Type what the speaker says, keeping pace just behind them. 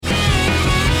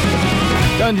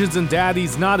Dungeons and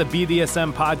Daddies, not a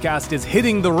BDSM podcast, is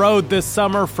hitting the road this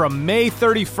summer from May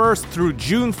 31st through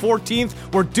June 14th.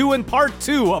 We're doing part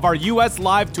 2 of our U.S.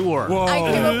 live tour. Whoa. I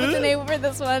came up with the name for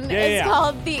this one. Yeah, it's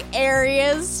called the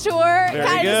Areas Tour.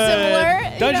 Kind of similar.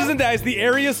 Dungeons and Daddies, the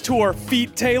Areas Tour,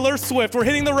 feat Taylor Swift. We're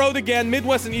hitting the road again.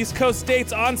 Midwest and East Coast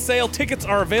dates on sale. Tickets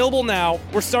are available now.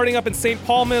 We're starting up in St.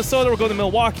 Paul, Minnesota. We're going to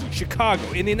Milwaukee, Chicago,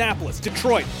 Indianapolis,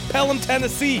 Detroit, Pelham,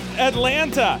 Tennessee,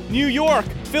 Atlanta, New York,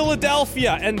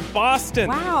 Philadelphia, and Boston.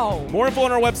 Wow. More info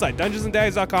on our website,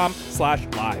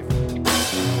 dungeonsanddaddies.com/live.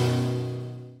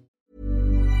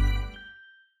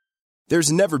 There's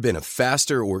never been a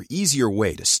faster or easier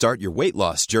way to start your weight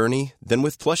loss journey than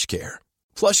with PlushCare.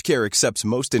 PlushCare accepts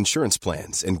most insurance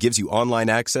plans and gives you online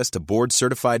access to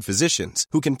board-certified physicians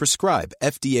who can prescribe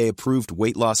FDA-approved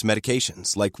weight loss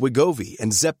medications like Wegovy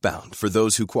and Zepbound for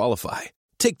those who qualify.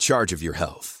 Take charge of your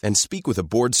health and speak with a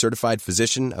board-certified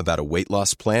physician about a weight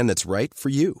loss plan that's right for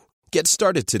you. Get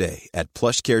started today at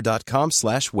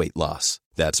plushcare.com/weight loss.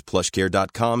 That's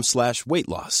plushcare.com/weight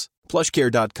loss.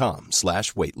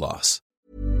 plushcare.com/weight loss.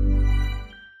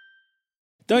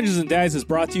 Dungeons and Daddies is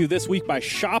brought to you this week by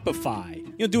Shopify.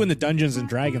 You know, doing the Dungeons and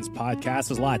Dragons podcast,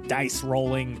 there's a lot of dice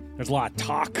rolling, there's a lot of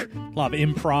talk, a lot of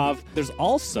improv. There's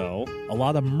also a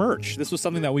lot of merch. This was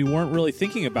something that we weren't really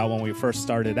thinking about when we first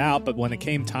started out, but when it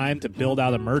came time to build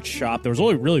out a merch shop, there was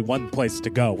only really one place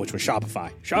to go, which was Shopify.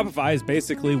 Shopify is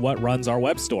basically what runs our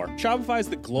web store. Shopify is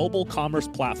the global commerce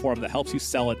platform that helps you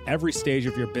sell at every stage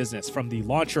of your business, from the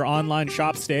launch your online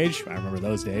shop stage, I remember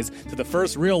those days, to the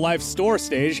first real life store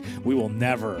stage. We will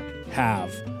never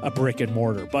have a brick and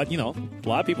mortar, but you know, a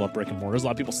lot of people have brick and mortars. A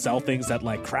lot of people sell things at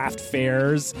like craft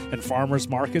fairs and farmers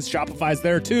markets. Shopify's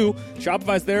there too.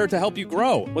 Shopify's there to help you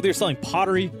grow. Whether you're selling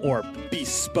pottery or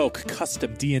bespoke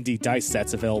custom D&D dice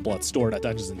sets available at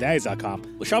store.dungeonsanddaddies.com,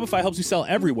 well, Shopify helps you sell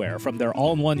everywhere, from their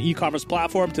all-in-one e-commerce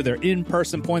platform to their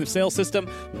in-person point-of-sale system.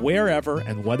 Wherever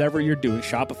and whatever you're doing,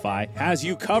 Shopify has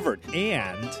you covered.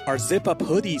 And our zip-up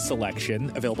hoodie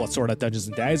selection, available at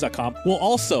store.dungeonsanddaddies.com, will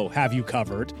also have you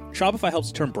covered. Shopify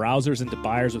helps turn browsers into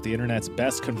buyers with the internet's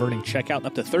best converting checkout,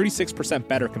 up to 36%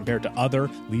 better compared to other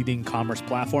leading commerce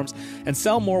platforms, and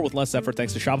sell more with less effort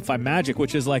thanks to Shopify Magic,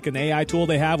 which is like an AI tool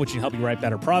they have, which can help you write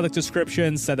better product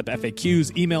descriptions, set up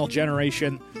FAQs, email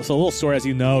generation. So a little story, as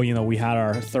you know, we had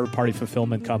our third-party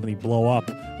fulfillment company blow up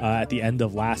at the end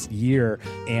of last year,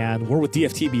 and we're with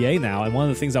DFTBA now. And one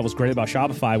of the things that was great about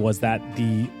Shopify was that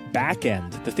the back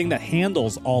end, the thing that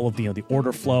handles all of the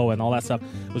order flow and all that stuff,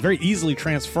 was very easily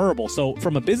transferable. So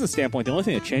from a business standpoint, the only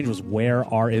thing that changed was where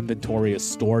our inventory is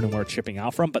stored and where it's shipping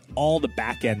out from, but all the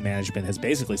back end management has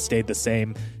basically stayed the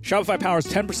same. Shopify powers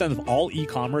 10% of all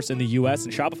e-commerce in the US,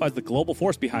 and Shopify is the global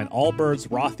force behind Allbirds,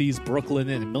 Rothy's,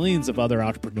 Brooklinen, and millions of other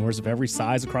entrepreneurs of every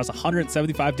size across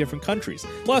 175 different countries.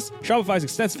 Plus, Shopify's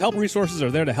extensive help resources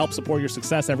are there to help support your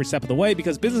success every step of the way,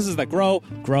 because businesses that grow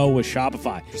with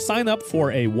Shopify. Sign up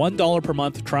for a $1 per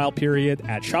month trial period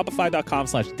at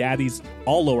shopify.com/daddies,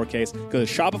 all lowercase. Go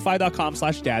to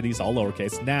shopify.com/daddies, all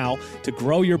lowercase, now to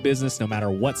grow your business no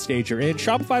matter what stage you're in.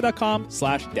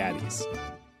 Shopify.com/daddies.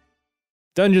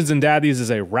 Dungeons and Daddies is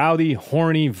a rowdy,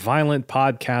 horny, violent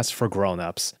podcast for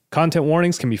grown-ups. Content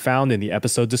warnings can be found in the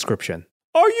episode description.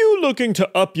 Are you looking to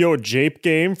up your jape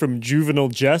game from juvenile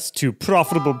jest to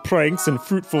profitable pranks and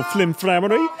fruitful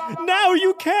flimflammery? Now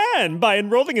you can by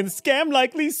enrolling in Scam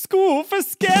Likely School for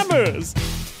Scammers.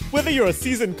 Whether you're a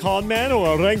seasoned con man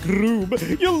or a rank rube,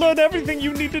 you'll learn everything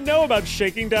you need to know about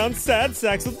shaking down sad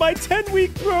sacks with my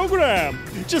 10-week program.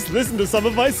 Just listen to some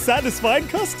of my satisfied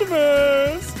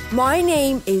customers. My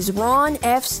name is Ron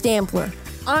F. Stampler.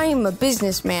 I'm a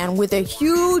businessman with a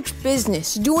huge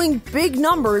business doing big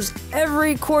numbers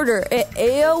every quarter at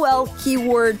AOL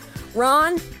keyword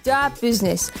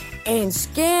Ron.business. And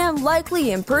Scam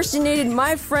Likely impersonated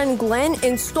my friend Glenn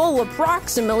and stole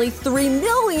approximately $3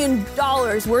 million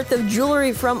worth of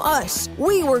jewelry from us.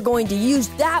 We were going to use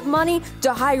that money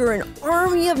to hire an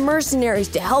army of mercenaries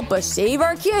to help us save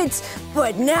our kids,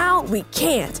 but now we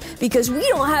can't because we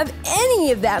don't have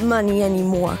any of that money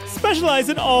anymore. Specialize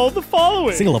in all the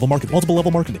following: single-level marketing,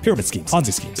 multiple-level marketing, pyramid schemes,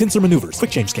 Ponzi schemes, pincer maneuvers,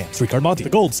 quick change scams, three-card Monty, the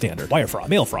gold standard, wire fraud,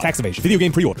 mail fraud, tax evasion, video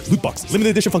game pre-orders, loot boxes,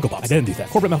 limited edition Funko Pops, identity theft,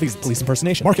 corporate malfeasance, police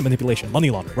impersonation, market manipulation, money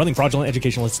laundering, running fraudulent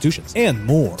educational institutions, and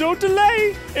more. Don't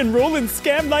delay! Enroll in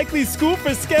Scam Likely School for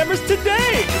Scammers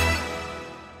today!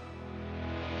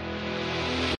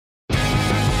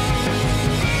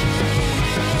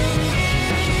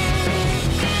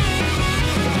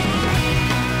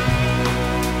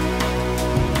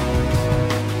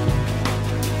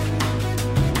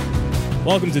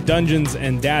 Welcome to Dungeons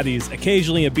and Daddies,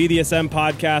 occasionally a BDSM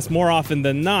podcast, more often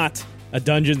than not a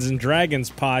Dungeons and Dragons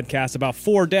podcast about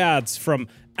 4 dads from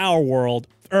our world,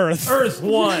 Earth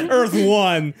 1,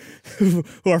 who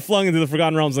are flung into the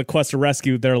Forgotten Realms in the quest to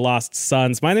rescue their lost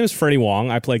sons. My name is Freddie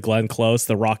Wong. I play Glenn Close,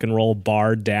 the rock and roll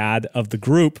bar dad of the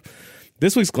group.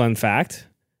 This week's Glenn fact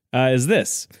is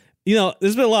this. You know,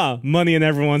 there's been a lot of money in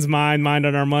everyone's mind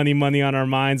on our money, money on our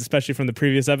minds, especially from the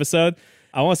previous episode.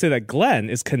 I want to say that Glenn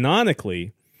is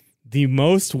canonically the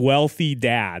most wealthy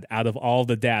dad out of all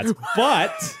the dads,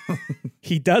 but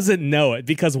he doesn't know it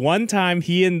because one time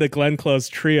he and the Glenn Close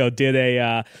trio did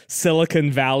a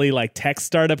Silicon Valley like tech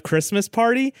startup Christmas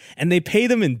party, and they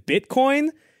paid him in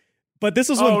Bitcoin. But this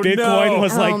was when Bitcoin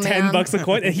was like $10 a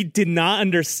coin, and he did not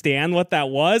understand what that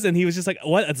was, and he was just like,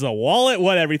 "What? It's a wallet?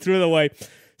 Whatever." He threw it away.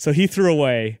 So he threw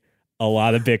away a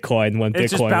lot of Bitcoin when Bitcoin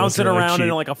was just bouncing really around cheap.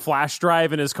 in like a flash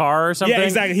drive in his car or something. Yeah,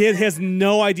 exactly. He has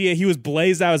no idea. He was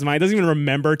blazed out of his mind. He doesn't even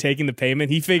remember taking the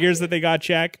payment. He figures that they got a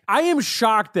check. I am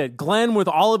shocked that Glenn, with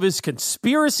all of his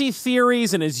conspiracy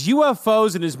theories and his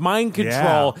UFOs and his mind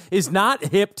control, is not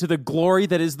hip to the glory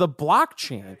that is the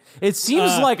blockchain. It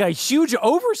seems like a huge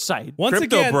oversight. Once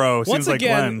again,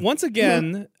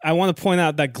 I want to point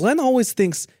out that Glenn always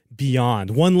thinks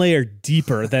beyond, one layer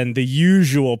deeper than the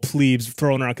usual plebes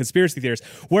throwing around conspiracy theories.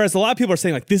 Whereas a lot of people are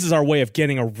saying, like, this is our way of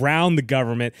getting around the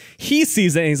government. He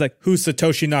sees it and he's like, who's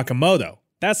Satoshi Nakamoto?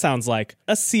 That sounds like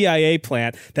a CIA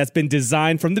plant that's been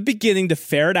designed from the beginning to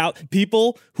ferret out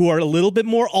people who are a little bit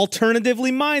more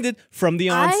alternatively minded from the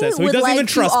onset. So he doesn't even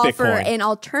trust Bitcoin. I would like to offer an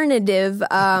alternative.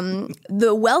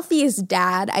 The wealthiest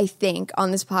dad, I think,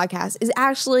 on this podcast is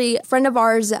actually a friend of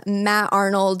ours, Matt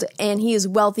Arnold, and he is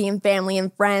wealthy in family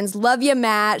and friends. Love you,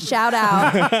 Matt. Shout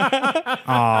out.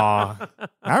 Aw,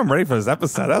 I'm ready for this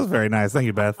episode. That was very nice. Thank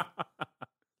you, Beth.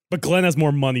 But Glenn has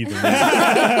more money than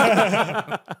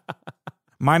that.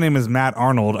 My name is Matt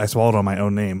Arnold. I swallowed on my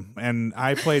own name. And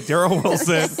I play Daryl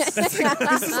Wilson. This is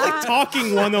like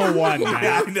talking 101, man.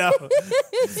 Yeah, I know.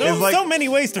 So many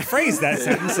ways to phrase that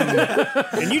sentence,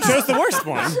 and you chose the worst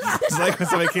one. It's like when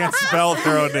somebody can't spell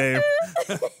their own name.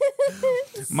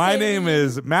 My name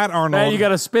is Matt Arnold. Man, you got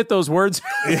to spit those words.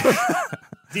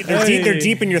 They're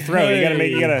deep in your throat.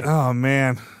 You gotta. Oh,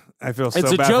 man. I feel so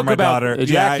It's a bad joke for my about daughter.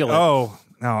 ejaculate.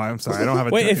 No, I'm sorry. I don't have a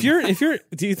Wait, joke.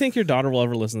 do you think your daughter will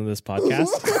ever listen to this podcast?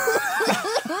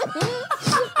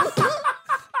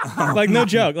 Like, no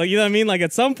joke. Like, you know what I mean? Like,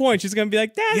 at some point, she's going to be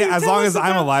like, Daddy, Yeah, as long as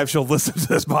I'm alive, she'll listen to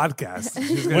this podcast.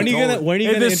 When are you going to In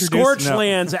the introduce? scorched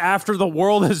lands after the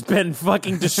world has been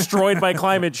fucking destroyed by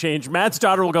climate change, Matt's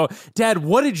daughter will go, Dad,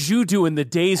 what did you do in the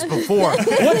days before?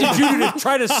 What did you do to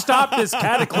try to stop this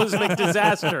cataclysmic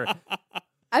disaster?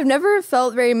 I've never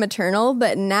felt very maternal,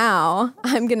 but now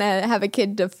I'm going to have a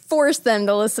kid to force them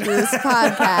to listen to this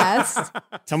podcast.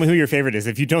 Tell me who your favorite is.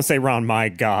 If you don't say Ron, my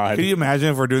God. Can you imagine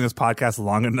if we're doing this podcast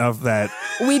long enough that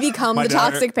We become the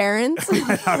toxic parents?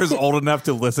 my daughter's old enough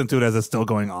to listen to it as it's still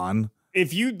going on?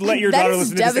 If you let your That daughter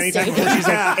is listen to this anytime before she's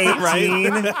like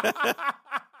 18,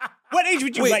 what age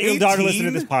would you let your daughter listen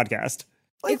to this podcast?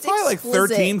 It's probably like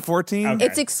explicit. 13, 14. Okay.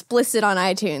 It's explicit on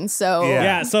iTunes, so...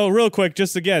 Yeah, so real quick,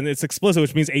 just again, it's explicit,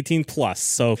 which means 18 plus.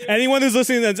 So anyone who's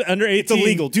listening that's under 18... It's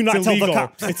illegal. Do not tell the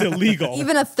cops. It's illegal.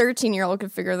 Even a 13-year-old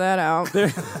could figure that out.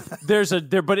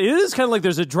 But it is kind of like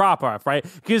there's a drop off, right?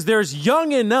 Because there's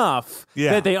young enough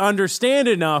that they understand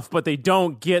enough, but they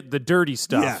don't get the dirty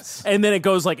stuff. Yes. And then it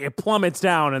goes like, it plummets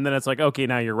down, and then it's like, okay,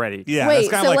 now you're ready. Yeah, Wait, it's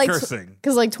kind of so like cursing.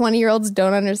 Because 20-year-olds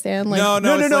don't understand? Like, No.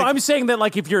 No. Like, I'm saying that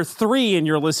like if you're 3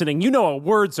 and you're listening, you know what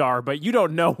words are, but you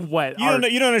don't know what You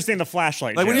don't understand the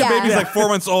flashlight. Like when joke. your Yeah. baby's like 4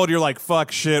 months old, you're like,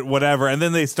 fuck, shit, whatever. And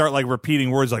then they start like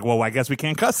repeating words like, well, I guess we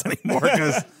can't cuss anymore.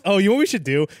 Because Oh, you know what we should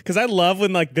do? Because I love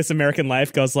when like This American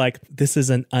Life goes like, this is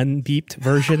an unbeeped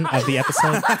version of the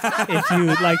episode. If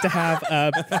you'd like to have,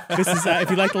 if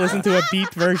you'd like to listen to a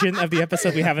beeped version of the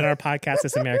episode, we have it on our podcast,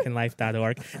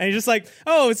 thisamericanlife.org. And you're just like,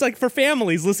 oh, it's like for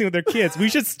families listening with their kids. We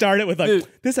should start it with like,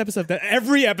 this episode,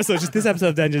 every episode, just this episode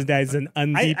of Dungeons Dad is an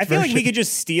unbeeped I feel version. like we could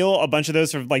just steal a bunch of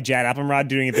those from like Jad Applemrod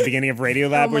doing at the beginning of Radio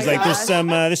Lab, Oh where it's my like there's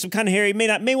gosh. some kind of hair. You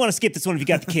may want to skip this one if you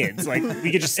got the kids. Like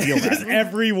we could just steal Just that.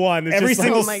 everyone. It's Every just like,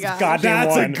 single Oh my gosh. goddamn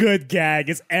that's one. a good gag.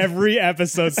 Is every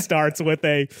episode starts with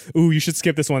a, ooh, you should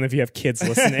skip this one if you have kids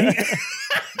listening.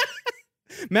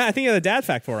 Matt, I think you have a dad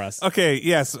fact for us. okay,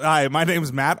 yes. Hi, my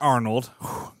name's Matt Arnold.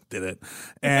 Whew, did it.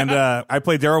 And I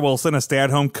play Daryl Wilson, a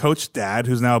stay-at-home coach dad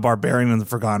who's now a barbarian in the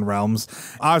Forgotten Realms.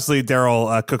 Obviously,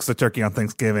 Daryl cooks the turkey on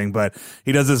Thanksgiving, but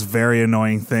he does this very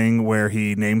annoying thing where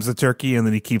he names the turkey and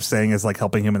then he keeps saying it's like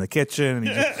helping him in the kitchen. And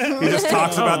he just He just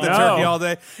talks about the turkey all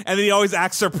day. And then he always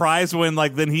acts surprised when,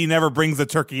 then he never brings the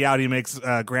turkey out. He makes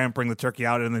Graham bring the turkey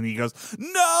out, and then he goes,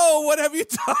 "No, what have you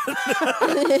done?"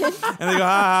 And they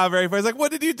go, very funny. He's like,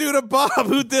 "What did you do to Bob?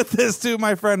 Who did this to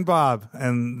my friend Bob?"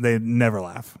 And they never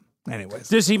laugh. Anyways.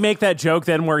 Does he make that joke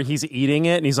then where he's eating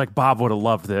it and he's like, Bob would have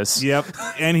loved this? Yep.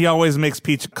 And he always makes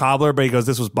peach cobbler, but he goes,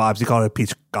 this was Bob's. He called it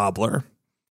peach gobbler.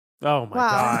 Oh, my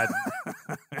God.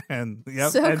 And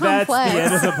yep. So And complex. that's the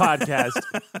end of the podcast.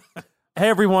 Hey,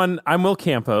 everyone. I'm Will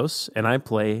Campos, and I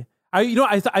play... I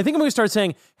think I'm going to start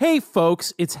saying, hey,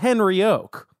 folks, it's Henry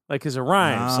Oak. Because it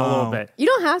rhymes a little bit. You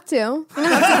don't have to. You don't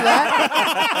have to do that.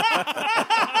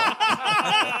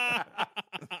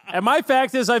 And my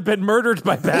fact is I've been murdered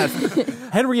by Beth.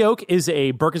 Henry Oak is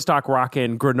a Birkenstock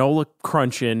rockin', granola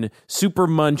crunchin', super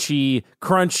munchy,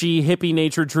 crunchy, hippie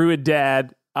nature druid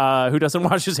dad who doesn't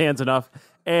wash his hands enough.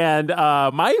 And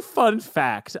my fun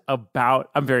fact about...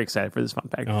 I'm very excited for this fun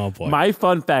fact. Oh, boy. My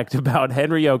fun fact about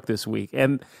Henry Oak this week.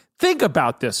 And think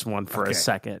about this one for a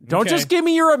second. Don't just give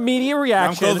me your immediate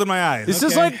reaction. I'm closing my eyes. This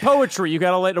is like poetry. You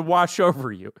got to let it wash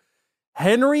over you.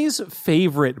 Henry's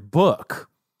favorite book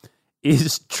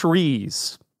is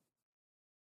Trees.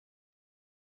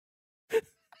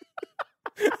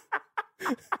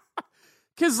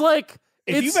 Because,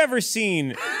 if you've ever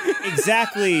seen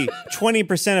exactly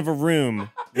 20% of a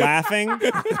room laughing,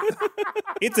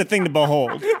 it's a thing to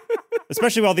behold.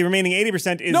 Especially while the remaining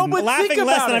 80% is laughing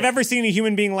less than I've ever seen a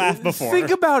human being laugh before.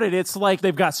 Think about it. It's like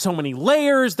they've got so many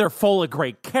layers. They're full of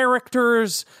great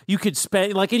characters. You could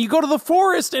spend, and you go to the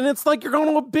forest, and it's like you're going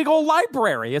to a big old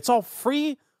library. It's all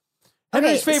free.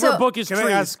 Henry's favorite book is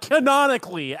Trees,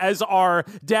 canonically, as our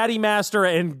Daddy Master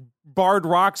and Bard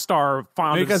Rockstar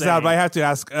founder because but I have to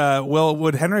ask,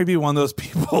 would Henry be one of those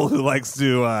people who likes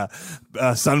to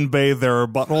sunbathe their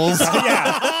buttholes?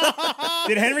 Yeah.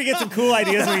 Did Henry get some cool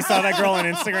ideas when he saw that girl on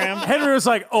Instagram? Henry was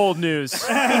like, old news.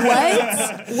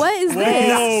 What? What is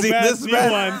this? See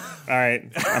this one. All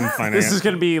right, I'm finding This is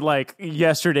going to be like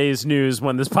yesterday's news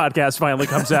when this podcast finally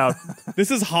comes out.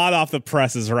 This is hot off the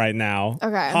presses right now.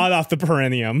 Okay. Hot off the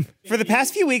perennium. For the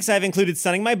past few weeks, I've included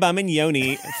sunning my bum and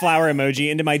yoni flower emoji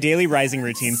into my daily rising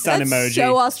routine, sun That's emoji.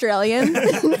 so Australian.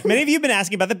 Many of you have been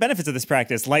asking about the benefits of this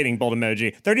practice, lightning bolt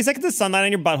emoji. 30 seconds of sunlight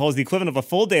on your butthole is the equivalent of a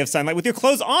full day of sunlight with your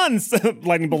clothes on,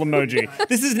 lightning bolt emoji.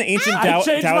 This is an ancient I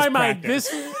changed Taoist my mind. practice.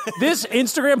 This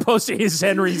Instagram post is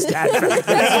Henry's dad.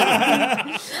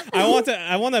 I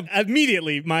want to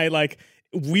immediately my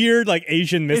weird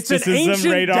Asian It's mysticism an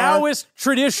ancient radar. Taoist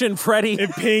tradition, Freddie. It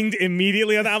pinged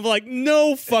immediately on that. I'm like,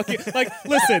 no fucking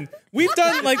listen, we've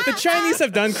done the Chinese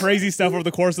have done crazy stuff over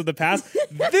the course of the past.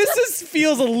 This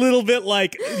feels a little bit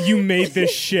like you made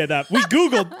this shit up. We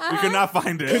Googled, We could not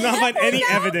find it. could not find any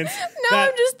evidence. Now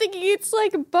I'm just thinking it's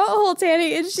like butthole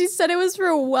tanning, and she said it was for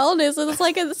wellness, and it's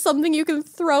like something you can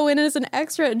throw in as an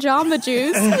extra Jamba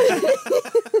Juice.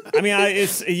 I mean,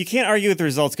 you can't argue with the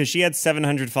results because she had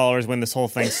 700 followers when this whole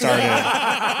thing started.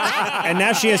 And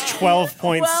now she has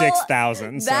 12.6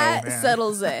 thousand. That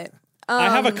settles it. I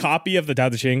have a copy of the Tao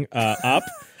Te Ching up.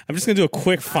 I'm just gonna do a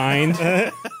quick find.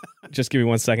 Just give me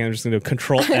 1 second. I'm just gonna do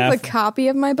Control I have a F. copy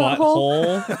of my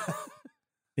butthole.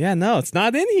 Yeah, no, it's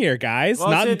not in here, guys. Well,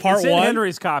 not in part it's in one.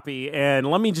 Henry's copy, and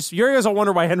let me just... You guys will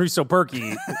wonder why Henry's so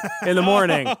perky in the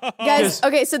morning. Guys,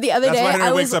 okay, so the other That's day why Henry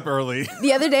I wakes was up early.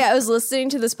 the other day I was listening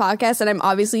to this podcast, and I'm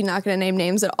obviously not going to name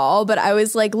names at all, but I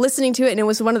was listening to it, and it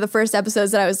was one of the first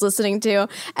episodes that I was listening to,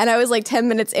 and I was 10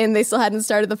 minutes in, they still hadn't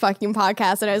started the fucking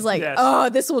podcast, and I was like, Yes. oh,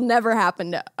 this will never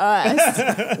happen to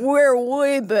us. We're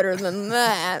way better than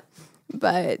that.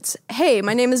 But hey,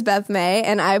 my name is Beth May,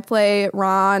 and I play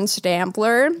Ron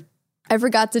Stampler. I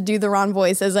forgot to do the Ron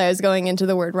voice as I was going into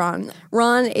the word Ron.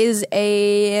 Ron is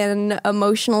an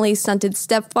emotionally stunted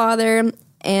stepfather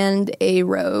and a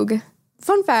rogue.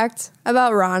 Fun fact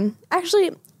about Ron.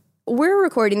 Actually, we're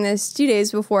recording this 2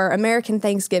 days before American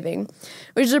Thanksgiving,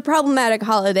 which is a problematic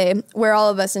holiday where all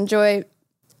of us enjoy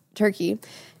turkey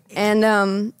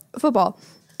and football.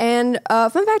 And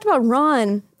fun fact about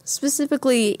Ron,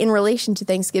 specifically in relation to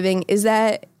Thanksgiving, is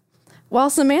that while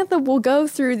Samantha will go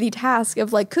through the task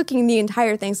of cooking the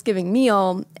entire Thanksgiving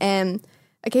meal and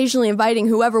occasionally inviting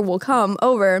whoever will come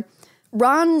over,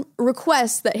 Ron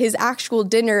requests that his actual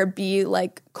dinner be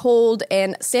cold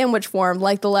and sandwich form,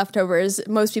 like the leftovers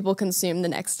most people consume the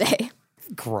next day.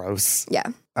 Gross. Yeah.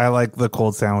 I like the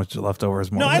cold sandwich leftovers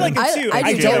more. No, I like it too.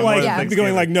 I do don't too, like yeah.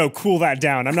 going like, no, cool that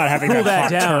down. I'm not having Cool that hot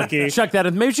down. turkey. Chuck that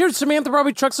in. Maybe Samantha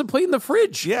probably chucks a plate in the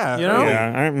fridge. Yeah. You know?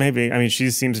 Yeah, maybe. I mean,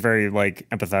 she seems very like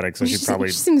empathetic, so she'd probably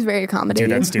She seems very do accommodating.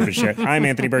 that stupid shit. I'm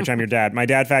Anthony Birch. I'm your dad. My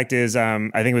dad fact is, I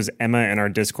think it was Emma in our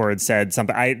Discord said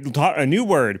something. I taught a new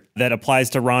word that applies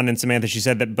to Ron and Samantha. She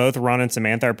said that both Ron and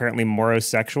Samantha are apparently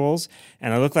morosexuals,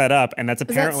 and I looked that up, and that's Is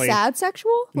that apparently sad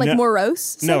sexual? Like No.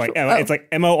 morose? No, sexual? it's like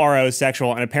MORO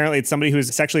sexual, and apparently it's somebody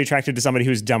who's sexually attracted to somebody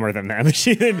who's dumber than them.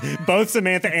 Both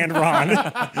Samantha and Ron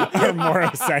are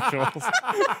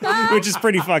morosexuals, which is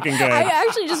pretty fucking good. I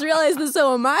actually just realized that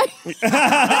so am I.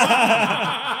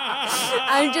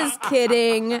 I'm just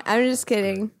kidding.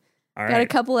 All Got a right.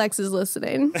 couple exes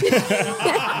listening.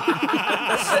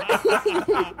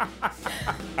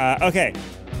 Okay.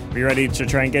 Are you ready to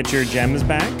try and get your gems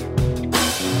back?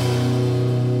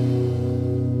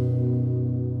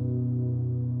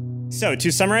 So,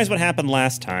 to summarize what happened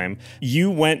last time,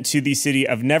 you went to the city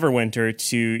of Neverwinter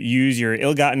to use your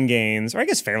ill-gotten gains, or I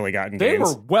guess fairly gotten They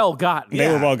gains. were well gotten. They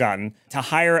were well gotten, to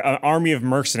hire an army of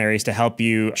mercenaries to help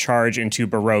you charge into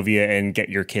Barovia and get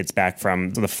your kids back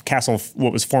from the castle,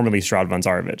 what was formerly Strahd von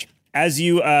Zarovich. As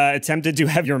you attempted to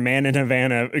have your man in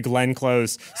Havana, Glenn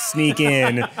Close, sneak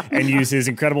in and use his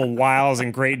incredible wiles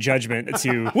and great judgment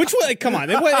to... Which one? Come on,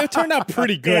 it turned out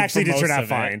pretty good. It actually for did most turn out of it.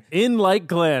 fine. In like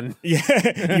Glenn.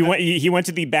 He went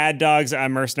to the Bad Dogs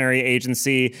mercenary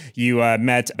agency. You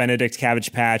met Benedict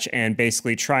Cabbage Patch and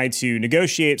basically tried to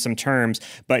negotiate some terms,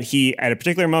 but he, at a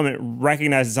particular moment,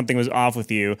 recognized that something was off with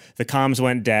you. The comms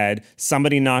went dead.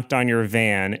 Somebody knocked on your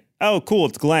van. Oh, cool,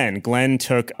 it's Glenn. Glenn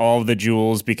took all of the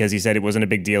jewels because he said it wasn't a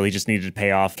big deal. He just needed to pay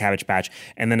off Cabbage Patch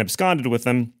and then absconded with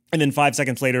them. And then 5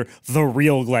 seconds later, the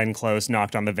real Glenn Close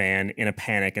knocked on the van in a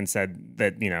panic and said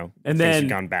that, And things then had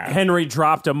gone bad. Henry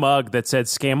dropped a mug that said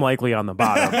 "Scam Likely" on the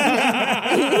bottom.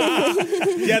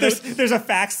 Yeah, there's a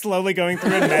fax slowly going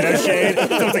through in Meadowshade. So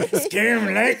it's like,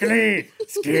 scam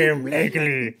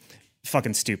likely.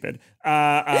 Fucking stupid.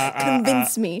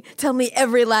 Convince me. Tell me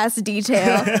every last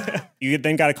detail. You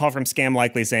then got a call from Scam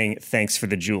Likely saying, thanks for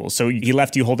the jewels. So he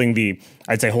left you holding the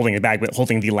bag, but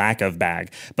holding the lack of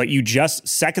bag. But you just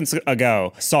seconds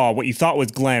ago saw what you thought was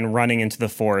Glenn running into the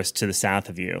forest to the south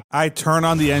of you. I turn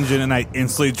on the engine and I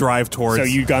instantly drive towards. So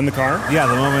you gun the car? Yeah,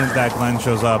 the moment that Glenn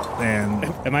shows up, and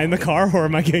Am I in the car or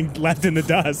am I getting left in the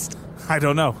dust? I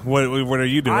don't know. What are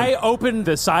you doing? I opened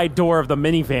the side door of the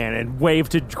minivan and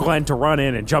waved to Glenn to run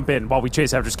in and jump in while we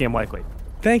chase after Scam Likely.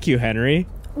 Thank you, Henry.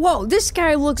 Whoa, this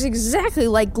guy looks exactly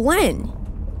like Glenn.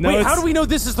 No, Wait, it's- how do we know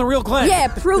this is the real Glenn? Yeah,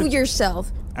 prove yourself.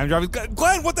 I'm driving.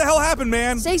 Glenn, what the hell happened,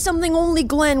 man? Say something only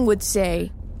Glenn would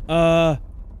say.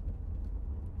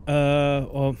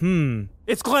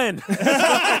 It's Glenn.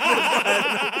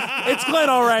 It's Glenn,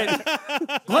 all right.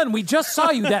 Glenn, we just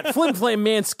saw you. That Flim Flam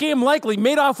man, Scam Likely,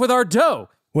 made off with our dough.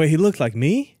 Wait, he looked like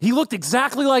me? He looked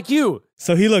exactly like you.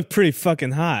 So he looked pretty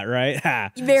fucking hot, right?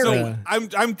 Ha. Very. So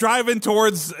I'm driving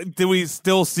towards. Do we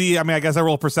still see? I mean, I guess I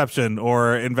roll perception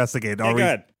or investigate. Yeah, go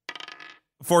ahead.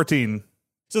 14.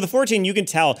 So the 14, you can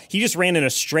tell he just ran in a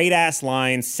straight ass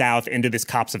line south into this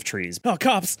copse of trees. Oh,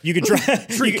 cops. You could drive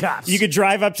Tree cops. You could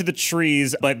drive up to the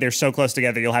trees, but they're so close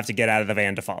together you'll have to get out of the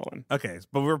van to follow him. Okay,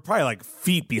 but we're probably like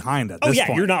feet behind at Oh this yeah,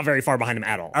 point. you're not very far behind him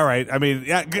at all. All right. I mean,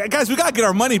 yeah, guys, we gotta get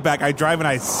our money back. I drive and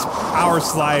I power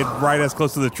slide right as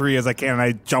close to the tree as I can, and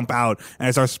I jump out and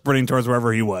I start sprinting towards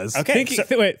wherever he was. Okay.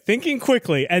 Thinking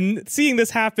quickly and seeing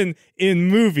this happen in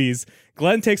movies,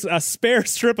 Glenn takes a spare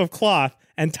strip of cloth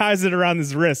and ties it around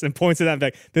his wrist and points it out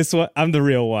back. This one, I'm the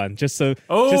real one. Just in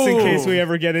case we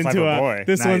ever get into Clever boy.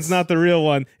 this Nice. one's not the real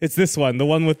one. It's this one, the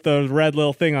one with the red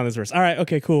little thing on his wrist. All right,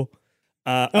 okay, cool.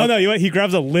 No, you know what? He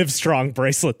grabs a Live Strong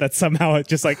bracelet that's somehow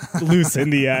just like loose in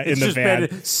the It's in the just van.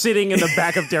 been sitting in the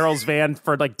back of Daryl's van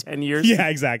for like 10 years. Yeah,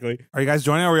 exactly. Are you guys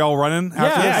joining? Are we all running?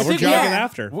 After Yeah, Yeah, I we're think- jogging yeah.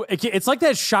 after. It's like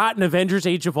that shot in Avengers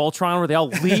Age of Ultron where they all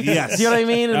leap. Yes. You know what I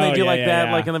mean? And Oh, they do yeah, like yeah, that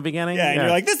yeah. like in the beginning. Yeah, and you're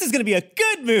like, this is going to be a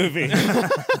good movie.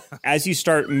 As you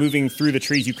start moving through the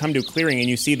trees, you come to a clearing and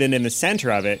you see that in the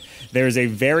center of it, there's a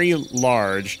very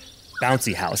large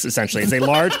bouncy house, essentially. It's a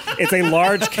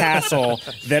large castle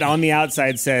that on the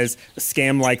outside says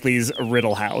Scam Likely's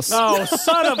Riddle House. Oh,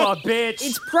 son of a bitch.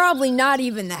 It's probably not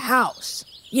even the house.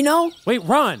 You know, Wait,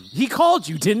 Ron, he called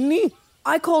you, didn't he?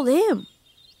 I called him.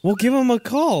 We'll give him a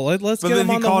call. Let's But get then him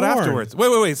he on called the horn. afterwards.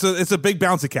 Wait. So it's a big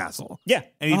bouncy castle. Yeah.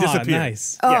 And he Oh, disappeared.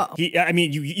 nice. Yeah, I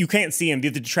mean, you can't see him. The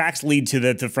tracks lead to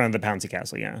the front of the bouncy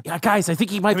castle, yeah. Yeah, guys, I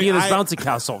think he might be in his bouncy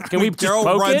castle. Can we just Daryl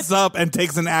poke runs it? up and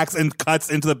takes an axe and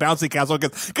cuts into the bouncy castle and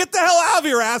goes, get the hell out of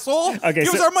here, asshole! Okay, Give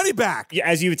us so- our money back! Yeah,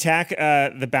 as you attack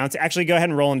the bouncy, actually go ahead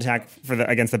and roll an attack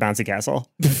against the bouncy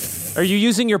castle. Are you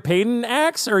using your Payton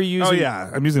axe? Or are you using... Oh, yeah.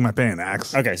 I'm using my Payton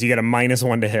axe. Okay, so you got a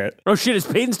 -1 to hit. Oh, shit. Is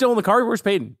Payton still in the car? Where's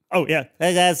Payton? Oh, yeah.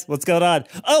 Hey, guys, what's going on?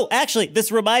 Oh, actually,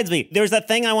 this reminds me. There was that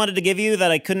thing I wanted to give you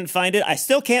that I couldn't find it. I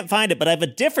still can't find it, but I have a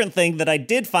different thing that I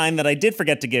did find that I did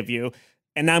forget to give you.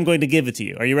 And now I'm going to give it to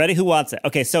you. Are you ready? Who wants it?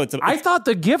 Okay, so I thought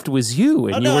the gift was you,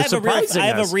 and you were surprising I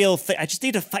have us. a real thing. I just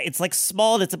need to find. It's like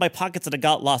small, and it's in my pockets, and I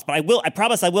got lost. But I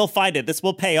promise I will find it. This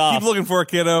will pay off. Keep looking for it,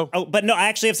 kiddo. Oh, but no, I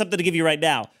actually have something to give you right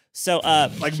now. So,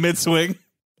 like mid-swing?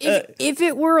 If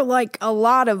it were like a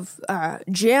lot of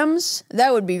gems,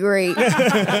 that would be great. So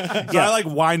I like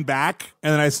wind back,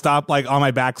 and then I stop like on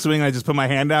my backswing. I just put my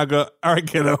hand down, and go, all right,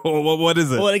 kiddo, what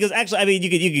is it? Well, he goes, actually, I mean,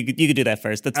 you could do that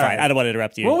first. That's fine. right. I don't want to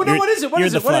interrupt you. Well, no, what is it? What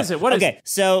is it? What is it? What is Okay,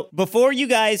 so before you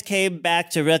guys came back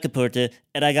to Rekaporte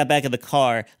and I got back in the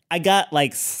car, I got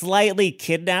like slightly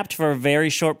kidnapped for a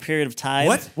very short period of time.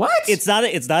 What? It's not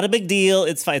a big deal.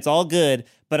 It's fine. It's all good.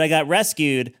 But I got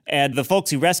rescued, and the folks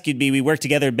who rescued me, we worked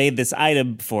together and made this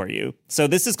item for you. So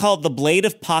this is called the Blade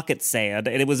of Pocket Sand,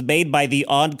 and it was made by the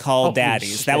On-Call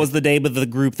Daddies. Shit. That was the name of the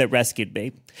group that rescued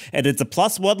me. And it's a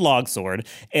 +1 longsword,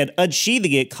 and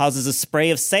unsheathing it causes a spray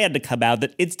of sand to come out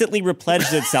that instantly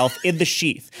replenishes itself in the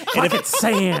sheath. And if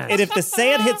sand. And if the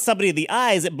sand hits somebody in the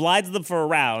eyes, it blinds them for a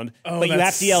round. But you have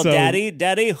that's to yell, so- Daddy,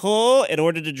 Daddy, ho, in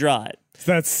order to draw it.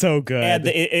 That's so good. And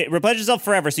it replenishes itself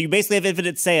forever. So you basically have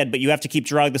infinite sand, but you have to keep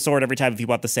drawing the sword every time if you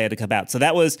want the sand to come out. So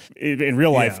that was, in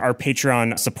real life, our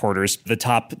Patreon supporters. The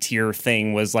top tier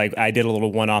thing was like, I did a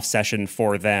little one-off session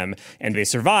for them, and they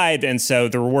survived. And so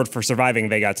the reward for surviving,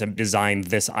 they got to design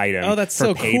this item. Oh, that's for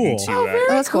so Payton cool.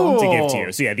 That's cool. to give to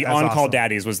you. So yeah, the On-Call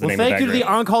Daddies was the name Thank of that you to the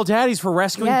group. On-Call Daddies for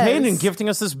rescuing Yes. Payton and gifting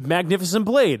us this magnificent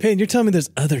blade. Payton, you're telling me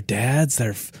there's other dads that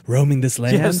are roaming this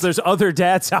land? Yes, there's other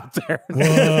dads out there.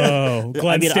 Whoa.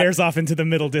 Glenn I mean, stares off into the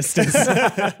middle distance.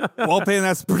 Well, Payton,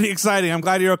 that's pretty exciting. I'm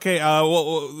glad you're okay.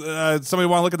 Somebody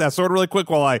want to look at that sword really quick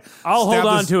while I'll stab hold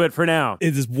on this- to it for now.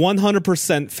 It is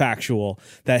 100% factual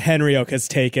that Henry Oak has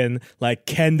taken like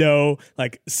kendo,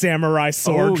 like samurai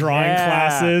sword Oh, drawing yeah.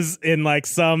 classes in like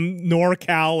some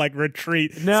NorCal like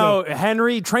retreat. No,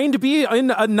 Henry trained to be a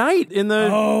knight in the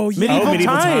medieval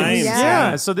medieval times.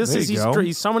 Yeah. So this There is you go.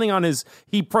 he's summoning on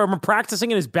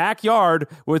practicing in his backyard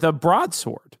with a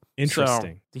broadsword.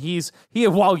 Interesting.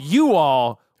 So while you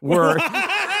all were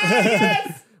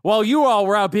while you all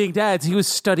were out being dads, he was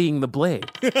studying the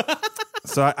blade.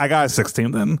 So I got a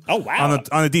 16 then. Oh, wow.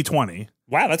 On a D20.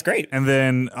 Wow, that's great. And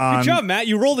then Good job, Matt.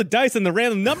 You rolled a dice and the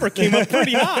random number came up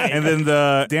pretty high. And then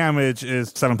the damage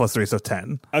is 7 + 3, so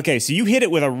 10. Okay, so you hit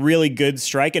it with a really good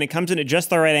strike, and it comes in at just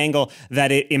the right angle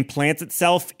that it implants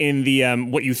itself in the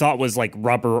what you thought was like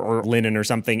rubber or linen or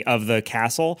something of the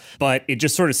castle, but it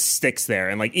just sort of sticks there.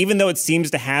 And like, even though it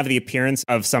seems to have the appearance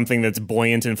of something that's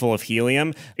buoyant and full of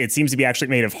helium, it seems to be actually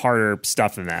made of harder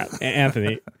stuff than that.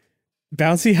 Anthony,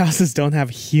 bouncy houses don't have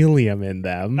helium in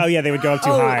them. Oh yeah, they would go up too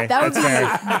Oh, high. that would That's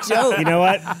fair. be dope. You know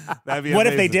what? That'd be What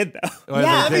if they amazing. did though? What if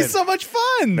Yeah. they That'd be did? so much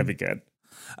fun. That'd be good.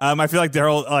 I feel like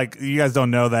Daryl, like, you guys don't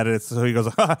know that it's, so he goes,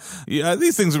 yeah,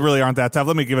 these things really aren't that tough.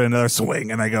 Let me give it another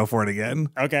swing. And I go for it again.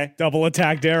 Okay. Double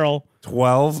attack Daryl.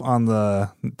 12 on the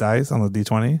dice, on the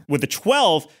D20. With the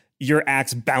 12, your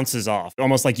axe bounces off,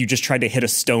 almost like you just tried to hit a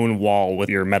stone wall with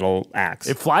your metal axe.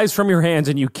 It flies from your hands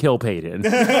and you kill Payton.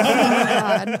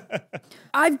 God.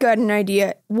 I've got an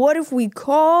idea. What if we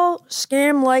call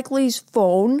Scam Likely's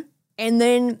phone and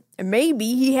then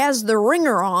maybe he has the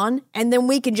ringer on and then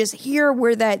we can just hear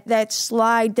where that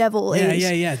sly devil is.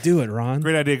 Yeah. Do it, Ron.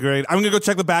 Great idea, great. I'm going to go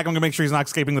check the back. I'm going to make sure he's not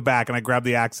escaping the back. And I grab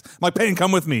the axe. I'm like, Payton,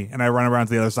 come with me. And I run around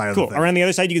to the other side of Cool. the thing. Around the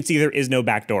other side, you can see there is no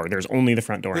back door. There's only the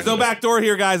front door. There's no back door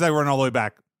here, guys. I run all the way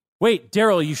back. Wait,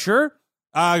 Daryl, are you sure?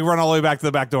 I run all the way back to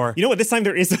the back door. You know what? This time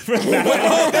there is a back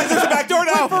door. There's a back door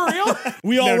now. For real?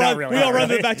 We all No, not run. really, We not all run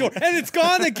to really. the back door, and it's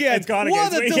gone again. It's gone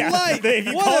What again. a delight!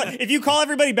 If you call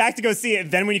everybody back to go see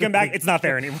it, then when you come back, it's not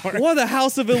there anymore. What a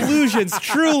house of illusions!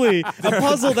 Truly, a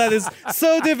puzzle that is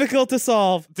so difficult to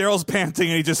solve. Daryl's panting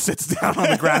and he just sits down on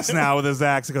the grass now with his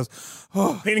axe. He goes,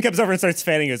 Payton comes over and starts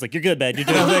fanning. He goes like, "You're good, man. You're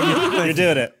doing it. You're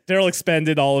doing it." Daryl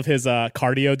expended all of his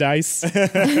cardio dice.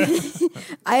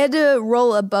 I had to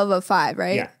roll above a 5,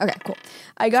 right? Yeah. Okay, cool.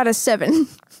 I got a 7.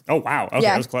 Oh wow. Okay,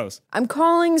 Yeah. that was close. I'm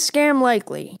calling Scam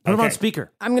Likely. Put him on Okay.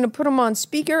 speaker. I'm going to put him on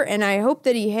speaker and I hope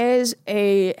that he has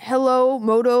a Hello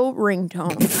Moto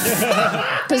ringtone.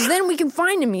 Because then we can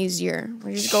find him easier.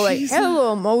 We just go like,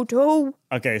 Hello Moto.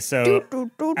 Okay, so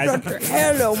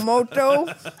Hello Moto.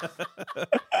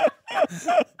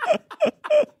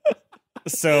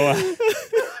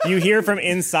 you hear from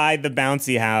inside the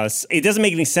bouncy house. It doesn't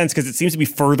make any sense because it seems to be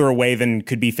further away than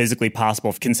could be physically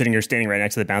possible, considering you're standing right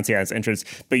next to the bouncy house entrance.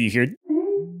 But you hear.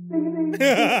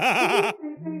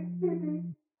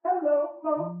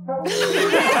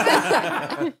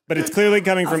 But it's clearly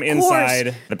coming from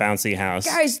inside the bouncy house.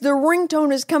 Guys, the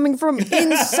ringtone is coming from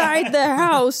inside the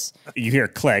house. You hear a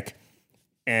click.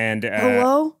 And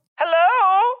Hello?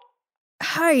 Hello?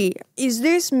 Hi, is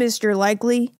this Mr.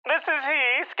 Likely? This is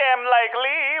he, Scam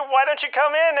Likely. Why don't you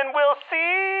come in and we'll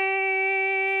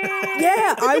see?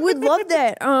 Yeah, I would love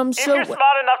that. If you're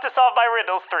smart enough to solve my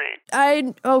riddles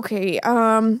 3. Okay,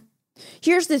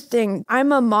 here's the thing.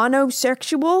 I'm a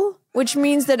monosexual, which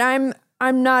means that I'm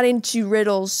not into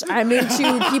riddles. I'm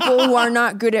into people who are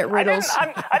not good at riddles. I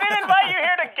didn't invite you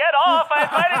here to get off. I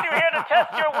invited you here to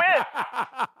test your wits.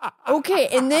 Okay,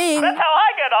 and then That's how I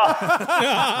get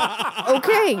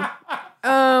okay.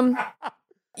 off.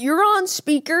 You're on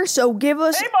speaker, so give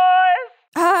us Hey, boys.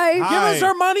 Hi. Give us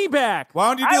our money back. Why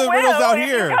don't you do I the will riddles out if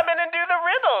here? you come in and do the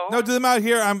riddles. No, do them out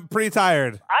here. I'm pretty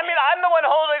tired. I mean, I'm the one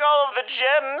holding all of the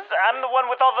gems. I'm the one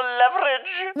with all the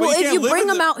leverage. Well, you if can't you live bring in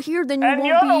them the- out here, then you And won't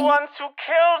you're be. the ones who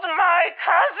killed my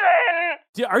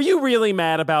cousin. Are you really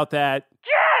mad about that?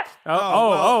 Yes.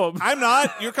 Oh. I'm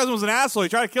not. Your cousin was an asshole. He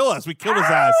tried to kill us. We killed his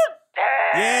ass.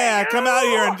 Yeah, come out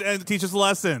here and teach us a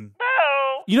lesson. No.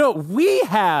 You know, we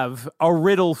have a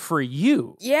riddle for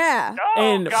you. Yeah. Oh,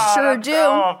 And God, sure I'm do. so-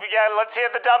 yeah, let's hear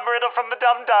the dumb riddle from the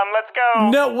dum-dum. Let's go.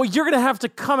 No, well, you're going to have to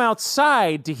come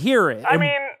outside to hear it. I And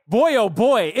mean- boy, oh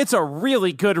boy, it's a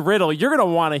really good riddle. You're going to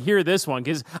want to hear this one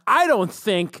because I don't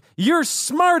think you're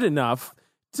smart enough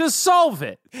to solve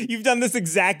it. You've done this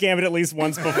exact gambit at least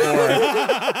once before.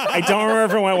 I don't remember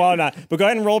if it went well or not. But go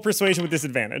ahead and roll persuasion with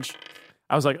disadvantage.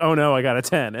 I was like, oh no, I got a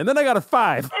 10. And then I got a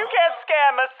 5. You can't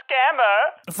scam a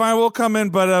scammer. Fine, we'll come in,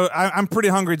 but I'm pretty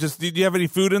hungry. Just, do you have any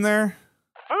food in there?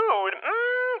 Food?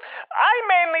 I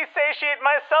mainly satiate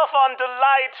myself on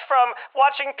delight from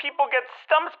watching people get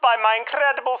stumped by my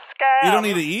incredible scam. You don't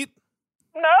need to eat?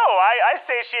 No, I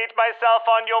satiate myself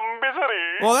on your misery.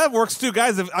 Well, that works too,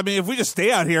 guys. If we just stay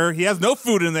out here, he has no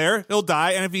food in there. He'll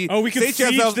die. And if he Oh, we can satiates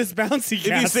siege himself- this bouncy If he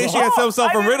castle. satiates himself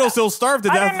I for didn't- riddles, he'll starve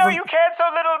to I death. didn't know you cared so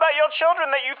little about your children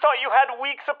that you thought you had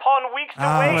weeks upon weeks to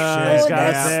wait. He's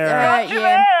got yeah. us there. Got you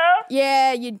yeah. there.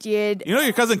 Yeah, you did. You know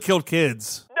your cousin killed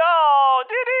kids. No,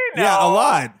 did he? No. Yeah, a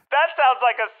lot. That sounds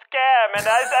like a scam, and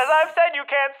as I've said, you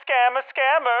can't scam a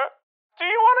scammer. Do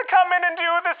you want to come in and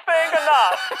do this thing or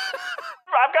not?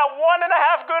 I've got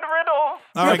 1.5 good riddles.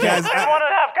 All right, guys. And 1.5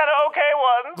 kind of okay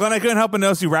ones. Glenn, I couldn't help but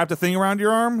notice you wrapped a thing around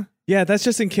your arm. Yeah, that's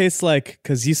just in case, like,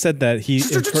 because you said that he.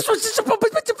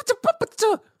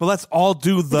 But let's all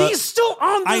do the. He's still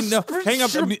on the I know. Hang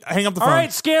up the phone. All right,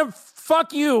 Scam,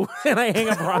 fuck you. And I hang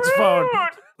up Ron's phone.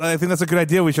 I think that's a good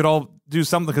idea. We should all do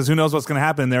something because who knows what's going to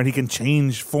happen there, and he can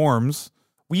change forms.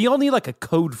 We all need like a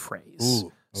code phrase.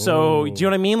 So, do you know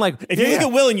what I mean? Like, If you look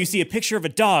at Will and you see a picture of a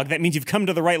dog, that means you've come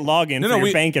to the right login for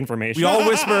your bank information. We all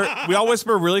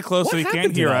whisper really close so he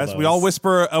can't hear us. We all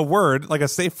whisper a word, like a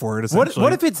safe word, essentially.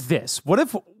 what if it's this? What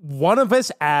if one of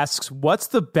us asks, what's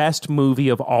the best movie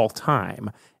of all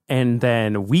time? And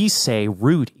then we say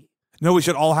Rudy. No, we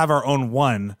should all have our own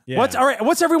one. Yeah.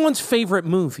 What's everyone's favorite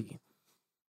movie?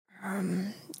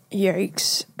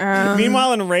 Yikes.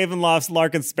 Meanwhile, in Ravenloft's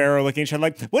Lark and Sparrow looking at each other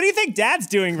like, what do you think Dad's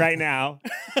doing right now?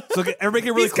 So everybody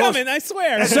get really He's close. coming, I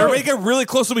swear. Everybody get really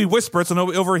close so we whisper it so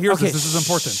nobody overhears this. This is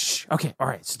important. Shh. Okay, all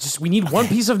right. So just we need one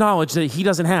piece of knowledge that he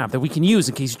doesn't have that we can use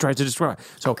in case he tries to destroy it.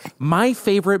 So my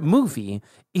favorite movie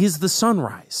is The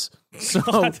Sunrise.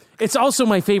 So it's also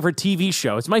my favorite TV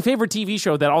show. It's my favorite TV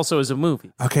show that also is a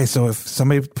movie. Okay, so if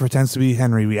somebody pretends to be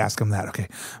Henry, we ask him that. Okay,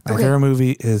 my favorite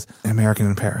movie is American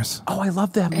in Paris. Oh, I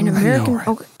love that movie. An American.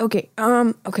 Okay.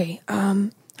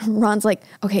 Ron's like,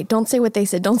 okay, don't say what they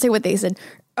said. Don't say what they said.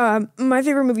 My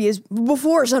favorite movie is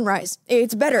Before Sunrise.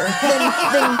 It's better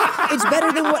it's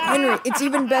better than what Henry. It's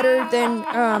even better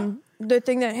than the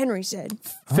thing that Henry said.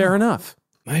 Fair enough.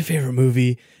 My favorite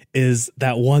movie is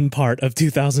that one part of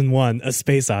 2001, A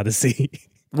Space Odyssey.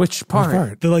 Which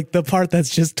part? The part that's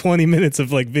just 20 minutes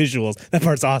of like visuals. That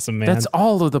part's awesome, man. That's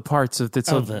all of the parts of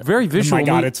it's a very visual. Oh my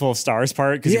God, movie. it's full of stars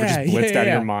part because you were just blitzed out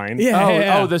of your mind.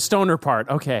 Oh, the stoner part.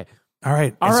 Okay. All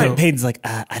right. So Peyton's like,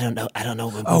 I don't know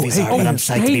what movies are, but I'm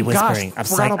psyched to be whispering. I'm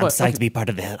psyched to be part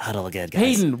of the huddle again, guys.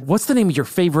 Peyton, what's the name of your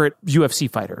favorite UFC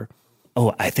fighter?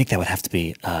 Oh, I think that would have to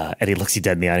be Eddie looks you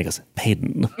dead in the eye and he goes,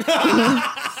 Peyton.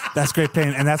 That's great,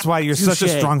 Payne. And that's why you're such a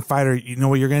strong fighter. You know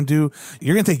what you're going to do?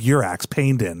 You're going to take your axe,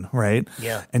 Payne, right?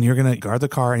 Yeah. And you're going to guard the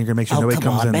car and you're going to make sure nobody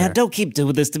come comes on, in man. there. Don't keep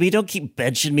doing this to me. Don't keep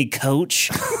benching me, coach.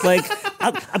 Like,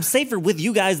 I'm safer with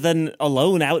you guys than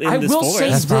alone out in I this will forest. say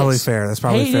That's probably fair. That's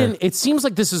probably Peyton, fair. it seems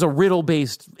like this is a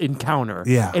riddle-based encounter.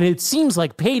 Yeah. And it seems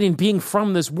like Peyton, being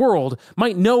from this world,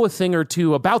 might know a thing or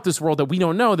two about this world that we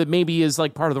don't know that maybe is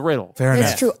like part of the riddle. Fair enough.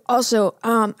 That's true. Also,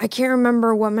 I can't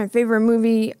remember what my favorite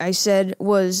movie I said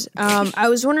was. I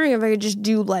was wondering if I could just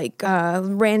do like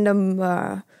random,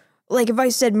 like if I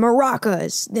said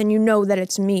maracas, then you know that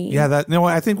it's me. Yeah,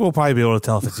 I think we'll probably be able to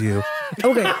tell if it's you.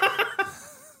 Okay.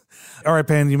 All right,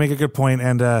 Pan, you make a good point.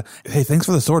 And hey, thanks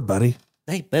for the sword, buddy.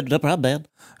 Hey, no problem, man.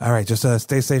 All right, just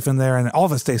stay safe in there, and all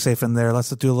of us stay safe in there. Let's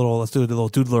do a little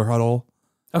doodler huddle.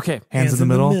 Okay. Hands in the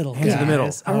middle. Hands in the middle.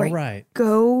 All right.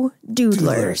 Go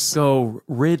doodlers. Go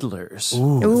Riddlers.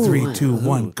 Ooh, 3, 2,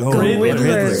 1, go. Go Riddlers.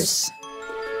 Riddlers.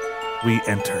 We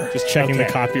enter. Just checking the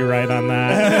copyright on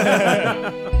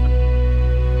that.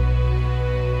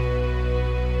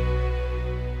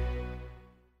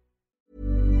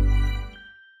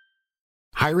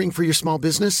 Hiring for your small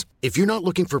business? If you're not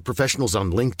looking for professionals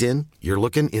on LinkedIn, you're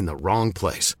looking in the wrong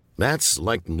place. That's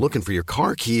like looking for your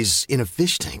car keys in a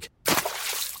fish tank.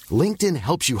 LinkedIn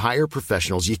helps you hire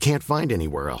professionals you can't find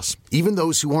anywhere else, even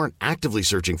those who aren't actively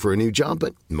searching for a new job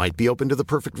but might be open to the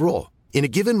perfect role. In a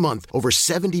given month, over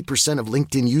 70% of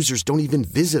LinkedIn users don't even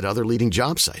visit other leading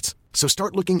job sites. So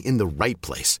start looking in the right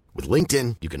place. With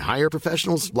LinkedIn, you can hire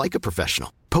professionals like a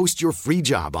professional. Post your free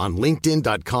job on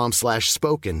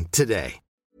linkedin.com/spoken today.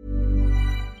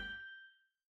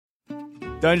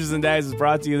 Dungeons and Daddies is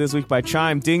brought to you this week by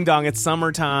Chime. Ding dong, it's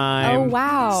summertime. Oh,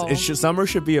 wow. Summer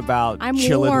should be about I'm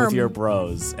chilling warm. with your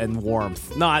bros and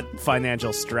warmth, not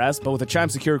financial stress. But with a Chime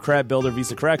Secure Credit Builder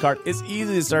Visa credit card, it's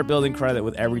easy to start building credit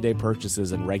with everyday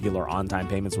purchases and regular on-time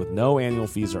payments with no annual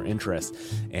fees or interest.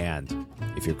 And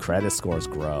if your credit scores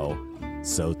grow,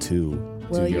 so too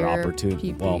Will do your your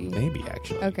opportunity. PP. Well, maybe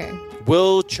actually. Okay.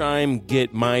 Will Chime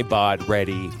get my bod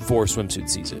ready for swimsuit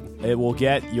season? It will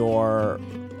get your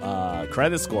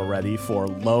credit score ready for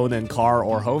loan and car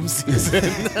or home season.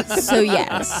 So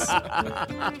yes.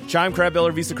 Chime Credit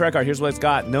Builder Visa Credit Card. Here's what it's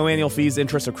got. No annual fees,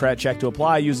 interest, or credit check to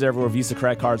apply. Use it everywhere Visa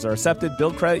credit cards are accepted.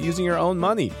 Build credit using your own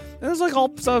money. And there's like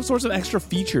all sorts of extra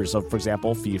features. So, for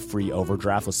example, fee-free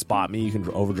overdraft with SpotMe. You can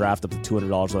overdraft up to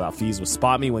 $200 without fees with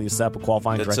SpotMe when you set up a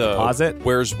qualifying direct deposit.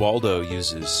 Where's Waldo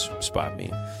uses SpotMe.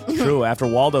 True. After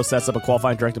Waldo sets up a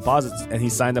qualifying direct deposit and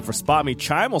he's signed up for SpotMe,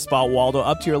 Chime will spot Waldo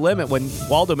up to your limit when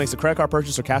Waldo makes a credit card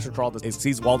purchase or cash withdrawal that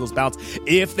exceeds Waldo's balance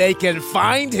if they can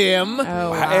find him.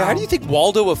 Oh, wow. How do you think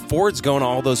Waldo affords going to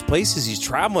all those places? He's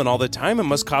traveling all the time. It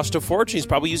must cost a fortune. He's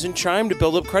probably using Chime to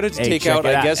build up credit to take out,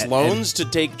 I guess, loans to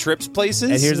take trips places.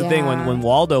 And here's the thing, when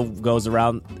Waldo goes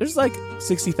around, there's like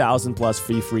 60,000 plus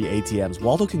free ATMs.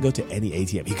 Waldo can go to any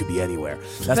ATM. He could be anywhere.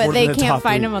 That's But more they than the can't top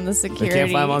find three. him on the security. They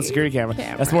can't find him on security camera.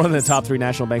 That's more than the top 3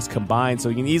 national banks combined. So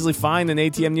you can easily find an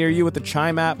ATM near you with the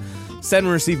Chime app. Send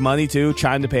and receive money too.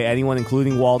 Chime to pay anyone,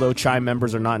 including Waldo. Chime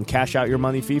members are not and cash out your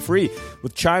money fee-free.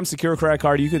 With Chime Secure Credit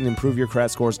Card, you can improve your credit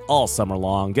scores all summer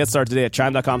long. Get started today at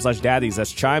chime.com/daddies.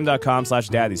 That's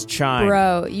chime.com/daddies. Chime.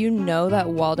 Bro, you know that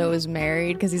Waldo is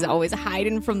married because he's always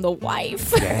hiding from the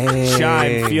wife.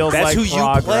 Chime feels That's like who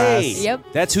progress. you play. Yep.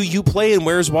 That's who you play. And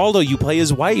where's Waldo? You play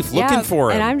his wife, looking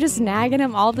for him. And I'm just nagging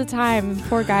him all the time.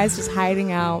 Poor guy's just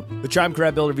hiding out. The Chime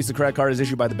Credit Builder Visa Credit Card is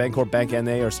issued by the Bancorp Bank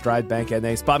N.A. or Stride Bank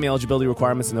N.A. SpotMe eligibility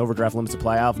requirements and overdraft limits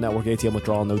apply. Out of network ATM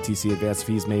withdrawal, no TC advance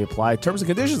fees may apply. Terms and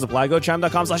conditions apply. Go to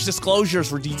chime.com/disclosures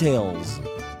for details.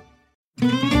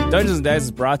 Dungeons and Daddies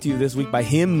is brought to you this week by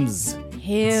Hims.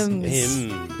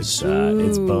 It's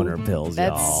boner pills,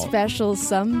 That's y'all. special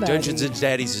somebody. Dungeons and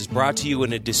Daddies is brought to you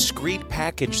in a discreet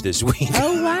package this week.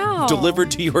 Oh, wow.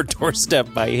 Delivered to your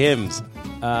doorstep by Hims.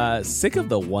 Sick of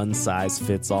the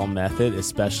one-size-fits-all method,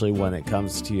 especially when it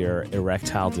comes to your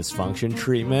erectile dysfunction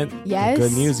treatment? Yes.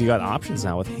 Good news, you got options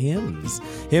now with Hims.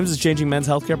 Hims is changing men's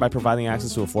healthcare by providing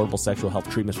access to affordable sexual health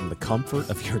treatments from the comfort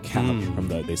of your couch.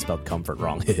 They spelled comfort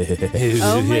wrong.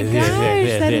 Oh my gosh,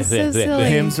 that is so silly.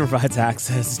 Hims provides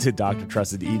access to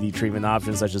doctor-trusted ED treatment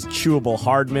options such as chewable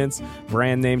hard mints,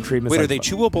 brand-name treatments. Wait, are they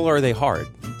chewable or are they hard?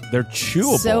 They're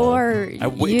chewable. So are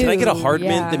you. Can I get a hard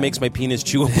mint that makes my penis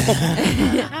chewable?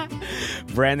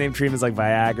 Brand name treatments like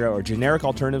Viagra or generic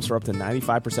alternatives for up to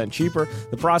 95% cheaper.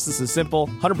 The process is simple,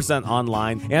 100%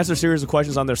 online. Answer a series of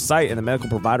questions on their site, and the medical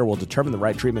provider will determine the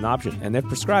right treatment option. And if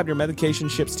prescribed, your medication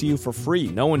ships to you for free.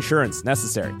 No insurance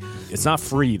necessary. It's not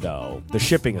free, though. The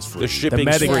shipping is free. The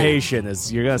medication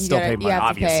is, you're going to still pay money, you have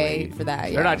obviously. to pay for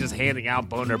that, They're not just handing out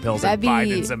boner pills That'd in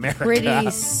be Biden's America.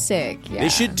 pretty sick, yeah. They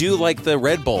should do like the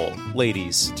Red Bull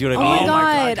ladies. Do you know Oh what I my mean?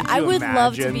 god, Could I you would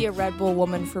love to imagine? be a Red Bull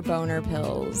woman for boner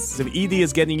pills. So ED he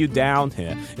is getting you down.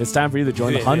 It's time for you to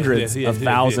join the hundreds of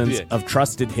thousands of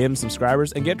trusted Hims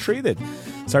subscribers and get treated.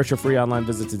 Start your free online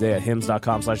visit today at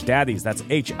hims.com/daddies. That's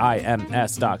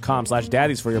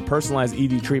HIMS.com/daddies for your personalized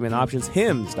ED treatment options.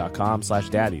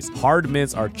 hims.com/daddies. Hard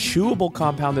mints are chewable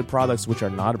compounded products which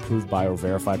are not approved by or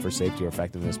verified for safety or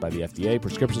effectiveness by the FDA.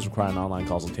 Prescriptions require an online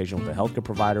consultation with a healthcare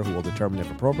provider who will determine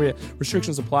if appropriate.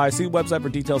 Restrictions apply. See the website for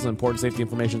details and important safety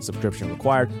information. Subscription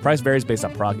required. Price varies based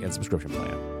on product and subscription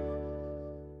plan.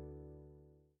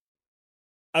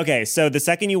 Okay, so the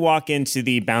second you walk into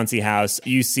the bouncy house,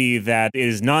 you see that it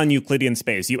is non-Euclidean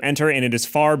space. You enter and it is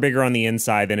far bigger on the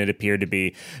inside than it appeared to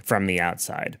be from the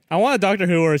outside. I want a Doctor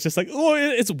Who where it's just like, oh,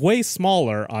 it's way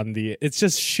smaller on the... It's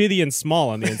just shitty and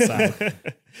small on the inside.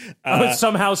 It's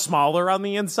somehow smaller on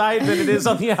the inside than it is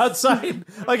on the outside.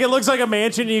 Like, it looks like a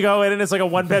mansion. You go in and it's like a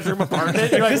one-bedroom apartment.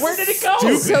 You're like, where did it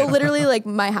go? So literally like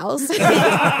my house.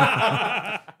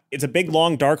 It's a big,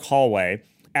 long, dark hallway.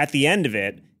 At the end of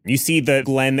it, you see the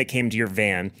Glenn that came to your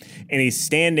van, and he's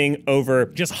standing over...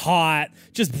 Just hot,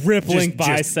 just rippling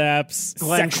biceps.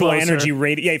 Sexual energy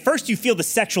radiating. Yeah, first you feel the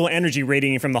sexual energy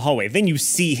radiating from the hallway. Then you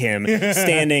see him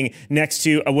standing next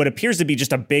to what appears to be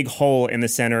just a big hole in the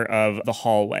center of the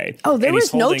hallway. Oh, there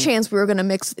was no chance we were going to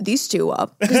mix these two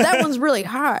up, because that one's really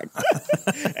hard.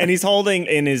 And he's holding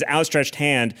in his outstretched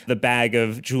hand the bag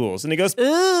of jewels. And he goes,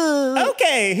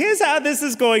 okay, here's how this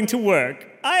is going to work.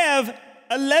 I have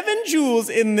 11 jewels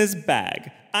in this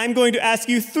bag. I'm going to ask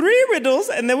you 3 riddles,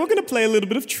 and then we're going to play a little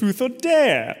bit of truth or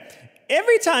dare.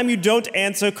 Every time you don't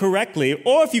answer correctly,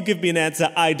 or if you give me an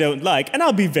answer I don't like, and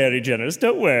I'll be very generous,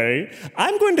 don't worry,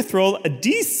 I'm going to throw a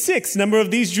D6 number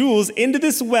of these jewels into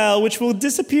this well, which will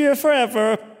disappear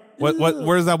forever.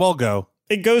 Where does that well go?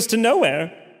 It goes to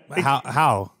nowhere.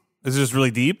 How? Is it just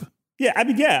really deep? Yeah, I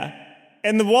mean, yeah.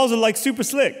 And the walls are like super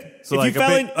slick. So like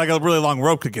a really long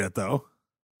rope could get it, though.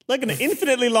 Like an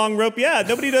infinitely long rope, yeah.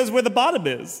 Nobody knows where the bottom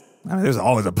is. I mean, there's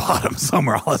always a bottom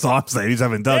somewhere. That's all I'm saying. You just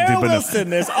haven't dug deep enough. Wilson,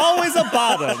 there's always a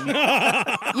bottom.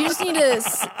 You just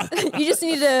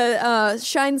need to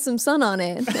shine some sun on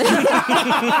it.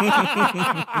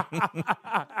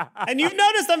 And you've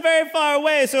noticed I'm very far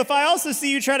away, so if I also see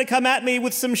you try to come at me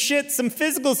with some shit, some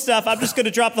physical stuff, I'm just going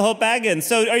to drop the whole bag in.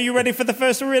 So are you ready for the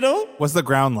first riddle? What's the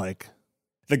ground like?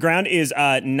 The ground is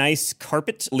nice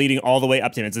carpet leading all the way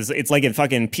up to it. It's like in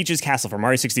fucking Peach's Castle from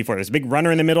Mario 64. There's a big runner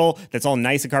in the middle that's all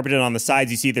nice and carpeted. On the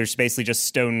sides, you see there's basically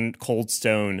just cold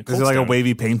stone. Is there like a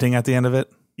wavy painting at the end of it?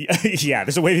 Yeah,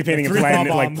 there's a wavy painting of Glenn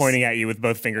like pointing at you with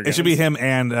both finger guns. It should be him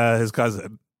and his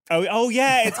cousin. Oh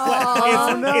yeah, it's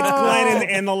Glenn. It's Glenn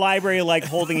and the library like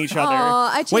holding each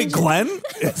other. Wait, Glenn?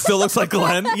 It still looks like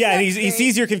Glenn? Yeah, and he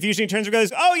sees your confusion. He turns and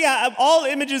goes, "Oh yeah, all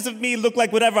images of me look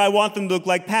like whatever I want them to look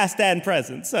like, past and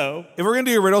present." So if we're gonna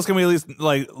do your riddles, can we at least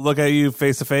like look at you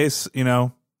face to face? You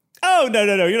know? Oh no,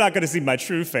 you're not gonna see my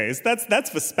true face. That's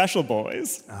for special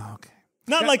boys. Oh, okay.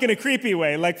 Not like in a creepy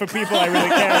way, like for people I really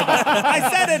care about. I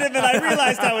said it and then I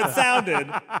realized how it sounded.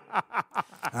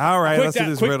 All right, let's do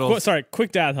this riddle.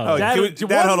 Quick dad huddle. Dad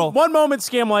huddle. One moment,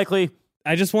 Scam Likely.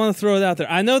 I just want to throw it out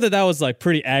there. I know that was like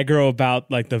pretty aggro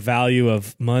about like the value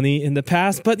of money in the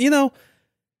past, but do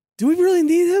we really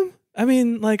need him? I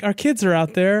mean, like our kids are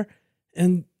out there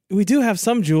and we do have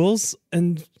some jewels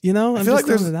and I'm just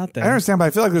throwing it out there. I understand, but I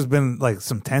feel like there's been like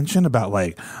some tension about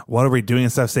like what are we doing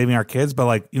instead of saving our kids, but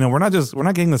like we're not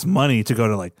getting this money to go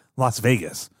to like Las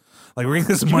Vegas. Like we're getting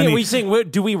this money. Are we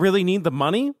saying do we really need the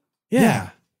money?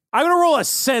 Yeah. I'm gonna roll a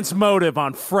sense motive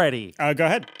on Freddy. Go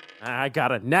ahead. I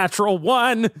got a natural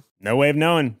 1. No way of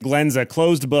knowing. Glenn's a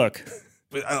closed book.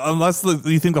 Unless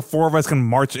you think the 4 of us can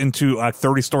march into a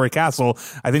 30-story castle,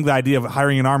 I think the idea of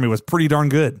hiring an army was pretty darn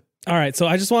good. All right, so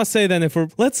I just want to say then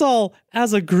let's all,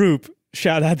 as a group,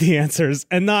 shout out the answers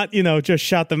and not, just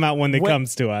shout them out when it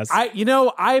comes to us.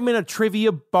 I'm in a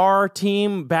trivia bar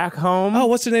team back home. Oh,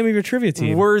 what's the name of your trivia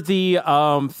team? We're the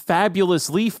Fabulous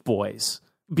Leaf Boys.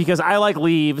 Because I like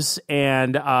leaves,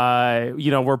 and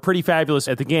we're pretty fabulous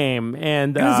at the game.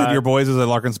 And is it your boys? Is it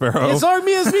Larkin Sparrow? It's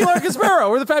me, Larkin Sparrow.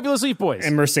 We're the Fabulous Leaf Boys.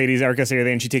 And Mercedes Erica Sayre,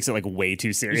 and she takes it like way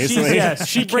too seriously.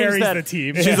 She carries the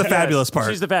team. She's the fabulous part.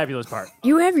 She's the fabulous part.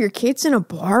 You have your kids in a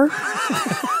bar?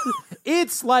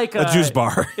 It's like a juice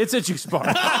bar. It's a juice bar.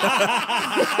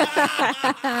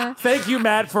 Thank you,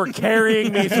 Matt, for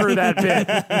carrying me through that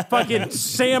bit. Fucking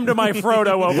Sam to my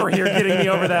Frodo over here, getting me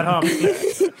over that hump.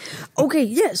 Okay,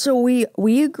 yeah. So we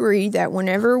agree that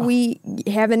whenever we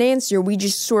have an answer, we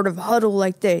just sort of huddle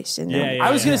like this. And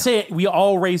I was going to say we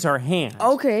all raise our hand.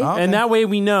 Okay. And that way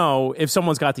we know if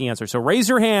someone's got the answer. So raise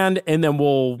your hand, and then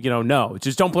we'll know.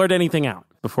 Just don't blurt anything out.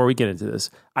 before we get into this,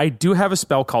 I do have a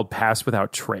spell called Pass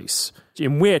Without Trace,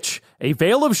 in which a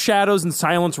veil of shadows and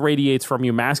silence radiates from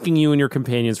you, masking you and your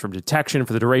companions from detection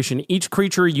for the duration. Each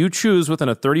creature you choose within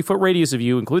a 30-foot radius of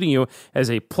you, including you, has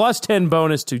a +10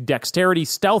 bonus to dexterity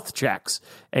stealth checks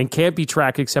and can't be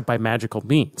tracked except by magical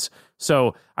means.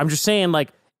 So I'm just saying,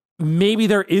 like, maybe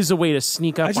there is a way to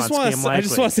sneak up on Scam Likely. I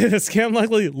just want to say that Scam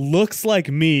Likely looks like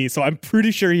me, so I'm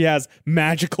pretty sure he has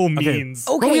magical means.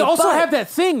 Okay, but we also have that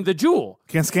thing, the jewel.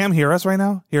 Can Scam hear us right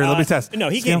now? Here, let me test. No,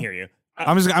 he can't hear you.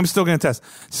 I'm still going to test.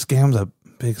 Scam's a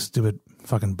big, stupid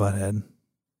fucking butthead.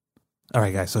 All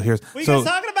right, guys, so here's... What are you guys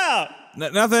talking about?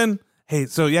 Nothing. Hey,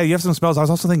 so yeah, you have some spells. I was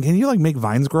also thinking, can you like make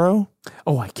vines grow?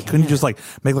 Oh, I can. Couldn't you just like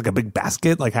make like a big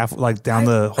basket, like half, like down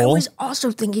the hole? I was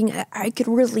also thinking I could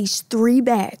release 3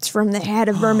 bats from the hat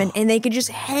of vermin, and they could just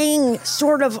hang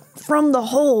sort of from the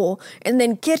hole, and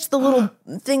then catch the little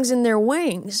things in their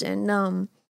wings. And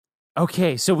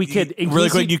okay, so we could really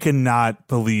quick. You cannot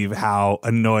believe how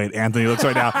annoyed Anthony looks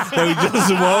right now that we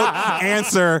just won't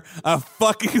answer a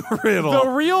fucking riddle.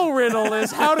 The real riddle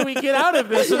is, how do we get out of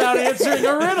this without answering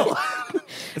a riddle?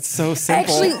 It's so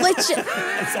simple. actually, let's.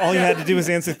 That's all you had to do was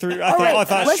answer 3. I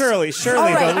thought surely they'll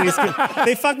at least.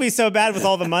 They fucked me so bad with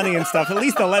all the money and stuff. At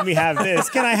least they'll let me have this.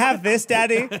 Can I have this,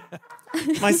 Daddy?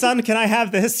 My son, can I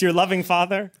have this? Your loving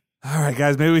father. All right,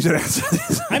 guys, maybe we should answer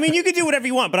this. I mean, you could do whatever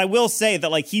you want, but I will say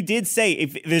that, like, he did say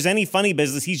if there's any funny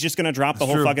business, he's just going to drop the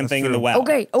whole fucking thing in the well.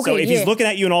 Okay, So if he's looking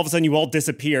at you and all of a sudden you all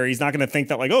disappear, he's not going to think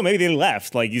that, like, oh, maybe they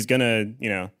left. Like, he's going to,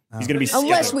 he's going to be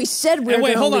unless we said we're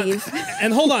going to leave.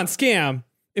 And hold on, Scam.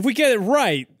 If we get it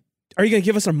right, are you going to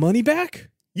give us our money back?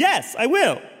 Yes, I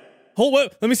will.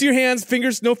 Let me see your hands.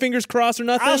 No fingers crossed or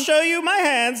nothing. I'll show you my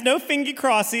hands. No finger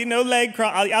crossy, no leg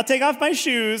cross. I'll take off my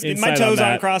shoes. Inside my toes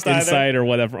aren't crossed either. Inside or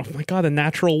whatever. Oh my God, a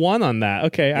natural 1 on that.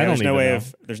 Okay, yeah, I don't even know.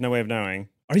 There's no way of knowing.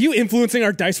 Are you influencing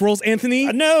our dice rolls, Anthony?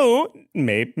 No.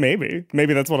 Maybe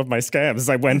that's one of my scams.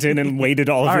 I went in and weighted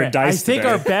all of your dice. I think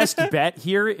our best bet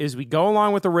here is we go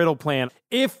along with the riddle plan.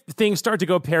 If things start to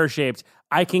go pear-shaped,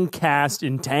 I can cast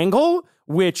Entangle,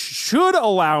 which should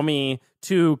allow me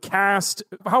to cast...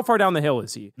 How far down the hill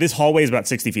is he? This hallway is about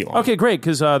 60 feet long. Okay, great,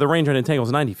 because the range on Entangle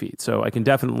is 90 feet, so I can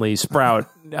definitely sprout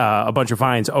a bunch of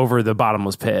vines over the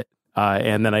bottomless pit,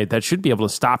 and then that should be able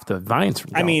to stop the vines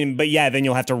from going. I mean, but yeah, then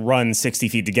you'll have to run 60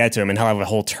 feet to get to him, and he'll have a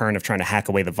whole turn of trying to hack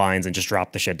away the vines and just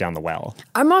drop the shit down the well.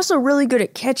 I'm also really good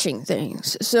at catching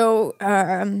things, so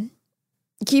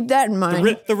keep that in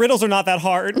mind. The riddles are not that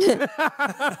hard. They're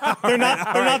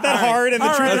not that hard. And the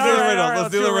truth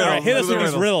Let's do the riddle. All right, hit us with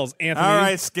these riddles, Anthony. All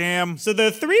right, Scam. So the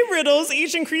 3 riddles,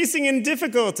 each increasing in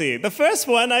difficulty. The first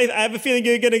one, I have a feeling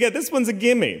you're going to get. This one's a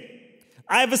gimme.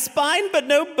 I have a spine but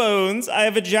no bones. I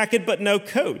have a jacket but no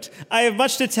coat. I have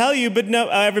much to tell you, but no.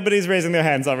 Everybody's raising their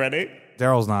hands already.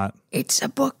 Daryl's not. It's a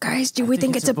book, guys. Do we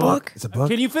think it's a book? It's a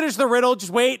book. Can you finish the riddle?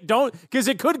 Just wait. Don't, because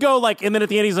it could go like, and then at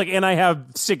the end he's like, and I have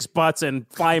 6 butts and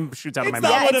flame shoots out of my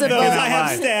mouth. It's not one of those. I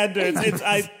have standards.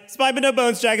 It's spine but no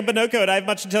bones, jacket but no coat. I have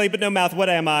much to tell you but no mouth. What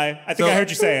am I? I think I heard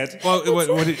you say it. Well,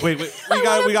 wait. We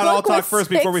got to all talk first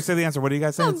before we say the answer. What do you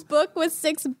guys say? A book with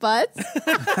 6 butts.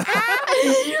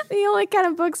 The only kind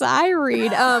of books I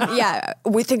read. Yeah,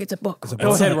 we think it's a book.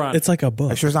 Go ahead, Ron. It's like a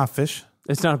book. Are you sure it's not fish?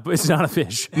 It's not a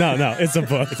fish. No, it's a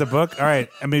book. It's a book? All right.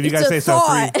 I mean, if you guys say so. 3.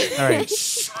 All right.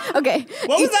 Okay.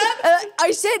 What was that?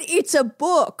 I said it's a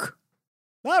book.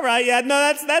 All right. Yeah.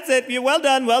 No, that's it. You're well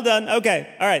done.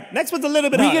 Okay. All right. Next one's a little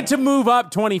bit We harder. get to move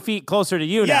up 20 feet closer to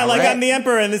you now. Yeah, like right? I'm the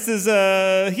Emperor and this is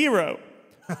Hero.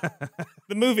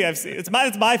 The movie I've seen. It's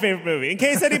my favorite movie. In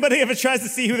case anybody ever tries to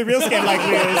see who the real Scam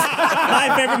Likely is,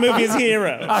 my favorite movie is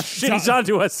Hero. Oh, shit, he's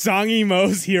onto us. Songy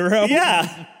Mo's Hero?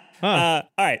 Yeah. All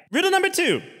right. Riddle number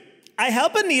 2. I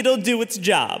help a needle do its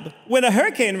job. When a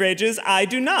hurricane rages, I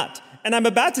do not. And I'm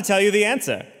about to tell you the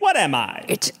answer. What am I?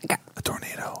 It's a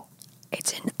tornado.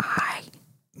 It's an eye.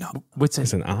 No. What's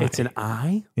It's an eye. It's an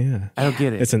eye? Yeah. I don't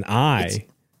get it. It's an eye.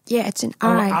 It's an Oh,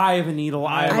 eye. eye of a needle,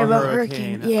 eye of a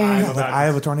hurricane. Yeah. I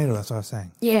have a tornado. That's what I was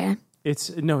saying. Yeah. It's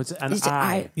an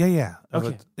eye. Yeah.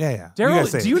 Okay. Yeah.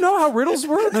 Daryl, do you know how riddles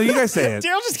work? No, you guys say it.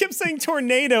 Daryl just kept saying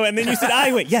tornado, and then you said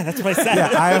I went. Yeah, that's what I said.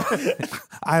 Yeah,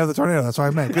 I have the tornado. That's what I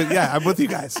meant. Good. Yeah, I'm with you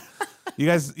guys. You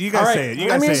guys right. say it. You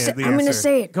guys say it. I'm going to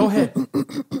say it. Go ahead.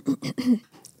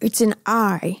 It's an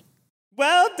eye.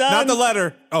 Well done. Not the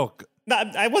letter. Oh. No,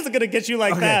 I wasn't going to get you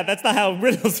like that. That's not how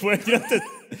riddles work. You have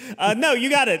to. No,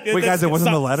 you got it. Wait, guys, it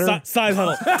wasn't the letter? Side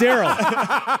huddle.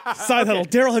 Daryl. Side huddle.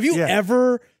 Daryl, have you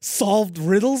ever solved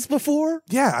riddles before?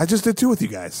 Yeah, I just did 2 with you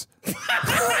guys.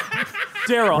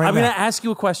 Daryl, Right I'm going now. to ask you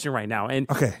a question right now, and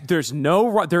Okay. there's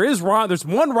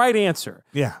one right answer.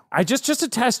 Yeah. I just to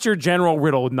test your general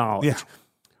riddle knowledge. Yeah.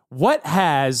 What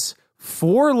has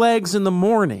 4 legs in the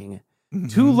morning,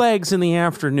 2 legs in the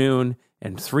afternoon,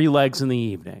 and 3 legs in the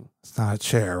evening. It's not a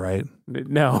chair, right?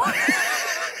 No.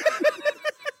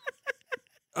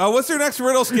 What's your next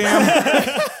riddle,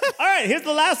 Scam? All right, here's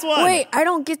the last one. Wait, I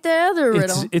don't get the other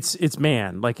riddle. It's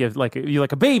man. Like if like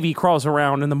a baby crawls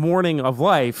around in the morning of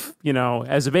life,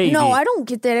 as a baby. No, I don't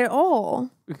get that at all.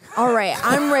 All right,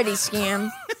 I'm ready,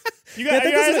 Scam. You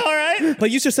guys all right?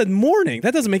 But you just said morning.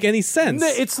 That doesn't make any sense.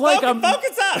 It's like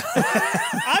focus up.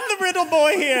 I'm the riddle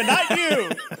boy here, not you.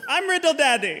 I'm Riddle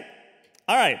Daddy.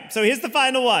 All right, so here's the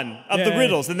final one of the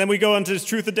riddles, and then we go into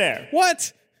Truth or Dare.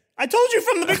 What? I told you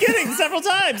from the beginning several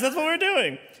times. That's what we're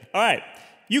doing. All right.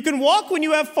 You can walk when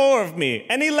you have 4 of me.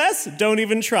 Any less, don't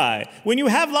even try. When you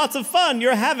have lots of fun,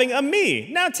 you're having a me.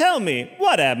 Now tell me,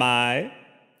 what am I?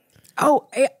 Oh,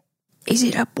 is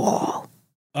it a ball?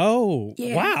 Oh,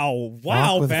 Yeah.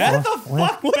 wow, Beth.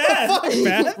 What the fuck,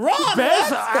 Beth?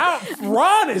 Ron,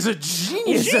 Ron is a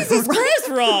genius. Jesus Christ,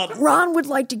 Ron. Ron would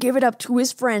like to give it up to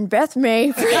his friend Beth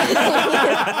May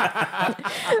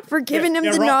for giving him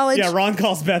the knowledge. Yeah, Ron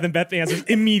calls Beth, and Beth answers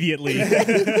immediately.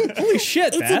 Holy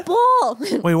shit, It's Beth. a ball.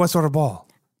 Wait, what sort of ball?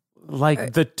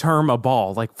 Like the term a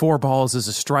ball, like 4 balls is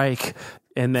a strike.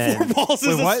 And then 4 balls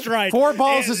is a strike. 4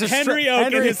 balls is a strike. Henry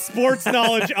Oak and his sports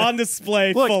knowledge on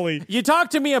display fully. You talk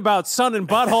to me about sun and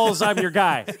buttholes, I'm your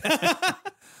guy.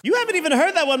 You haven't even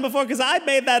heard that one before because I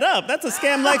made that up. That's a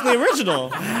Scam Likely original.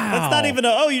 Wow. That's not even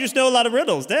you just know a lot of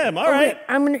riddles. Damn, all right.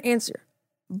 I'm going to answer.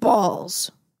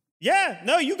 Balls. Yeah,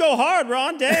 no, you go hard,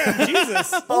 Ron. Damn,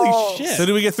 Jesus. Holy shit. So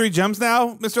do we get 3 gems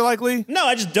now, Mr. Likely? No,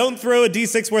 I just don't throw a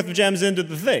D6 worth of gems into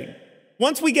the thing.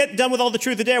 Once we get done with all the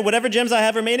Truth or Dare, whatever gems I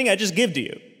have remaining, I just give to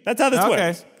you. That's how this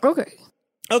works.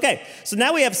 Okay, so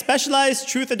now we have specialized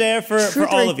Truth or Dare for all of you.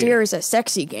 Truth or Dare is a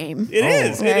sexy game. It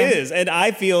is. And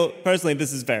I feel, personally,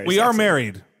 this is very We sexy. are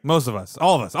married. Most of us.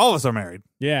 All of us are married.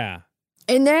 Yeah.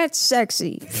 And that's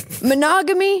sexy.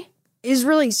 Monogamy is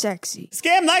really sexy.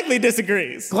 Scam Likely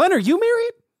disagrees. Glenn, are you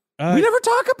married? We never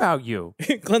talk about you.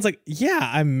 Glenn's like, yeah,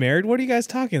 I'm married. What are you guys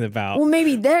talking about? Well,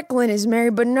 maybe that Glenn is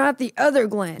married, but not the other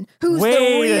Glenn, who's the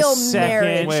real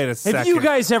marriage. Wait a second. Have you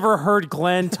guys ever heard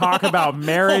Glenn talk about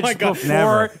marriage before?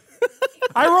 Never.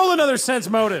 I roll another sense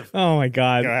motive. Oh my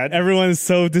God. Everyone's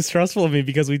so distrustful of me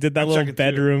because we did that little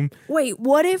bedroom. Wait,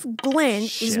 what if Glenn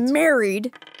is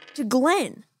married to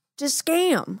Glenn, to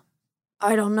Scam?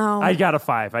 I don't know. I got a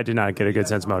 5. I did not get a good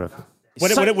sense motive.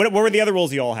 What were the other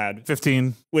rules you all had?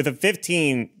 15. With a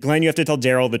 15, Glenn, you have to tell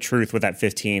Daryl the truth with that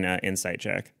 15 insight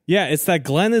check. Yeah, it's that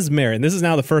Glenn is married. And this is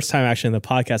now the first time actually in the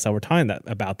podcast that we're talking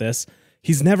about this.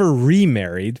 He's never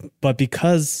remarried, but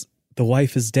because the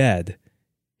wife is dead,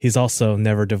 he's also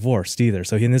never divorced either.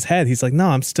 So in his head, he's like, no,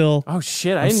 I'm still. Oh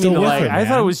shit! I didn't mean to lie. I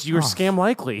thought it was you were Scam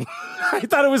Likely. I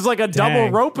thought it was like a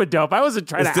double rope-a-dope. I wasn't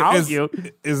trying to out you.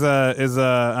 Is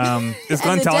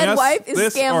Glenn telling dead us wife is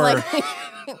this? Scam Or Likely.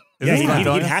 Yeah,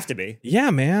 he'd have to be.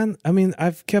 Yeah, man. I mean,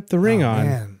 I've kept the ring on.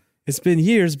 Man. It's been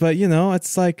years, but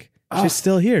it's like she's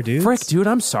still here, dude. Frick, dude,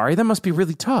 I'm sorry. That must be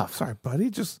really tough. Sorry,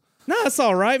 buddy. No, it's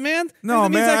all right, man. No, it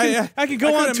means man. I can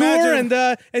go on tour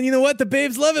and you know what? The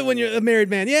babes love it when you're a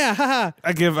married man. Yeah, haha.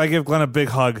 I give Glenn a big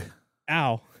hug.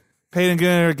 Ow.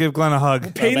 Peyton, give Glenn a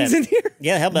hug. Peyton's in here?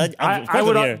 Yeah, hell, bud. I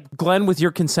would, Glenn, with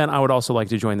your consent, I would also like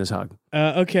to join this hug.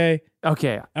 Okay.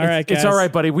 Okay. All right, guys. It's all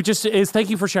right, buddy. Thank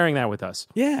you for sharing that with us.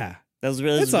 Yeah. That was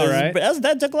really. That's all right.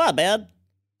 That took a lot, man.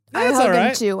 I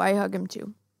hug him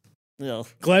too. Yeah.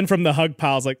 Glenn from the hug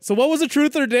pile's like, so what was a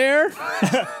truth or dare?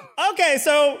 Okay,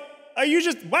 so are you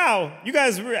just wow? You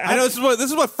guys. I know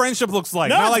this is what friendship looks like.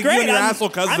 No, not it's like great. you and your asshole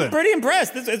cousin. I'm pretty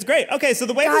impressed. It's great. Okay, so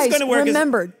the way this Guys, is going to work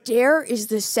remember, dare is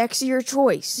the sexier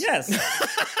choice. Yes.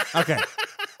 Okay.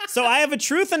 So I have a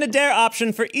truth and a dare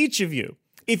option for each of you.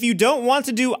 If you don't want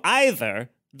to do either,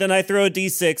 then I throw a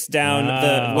D6 down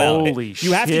the well. Holy shit.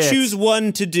 You have to choose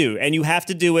one to do, and you have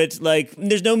to do it like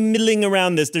there's no middling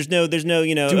around this. There's no,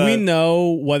 you know. Do we know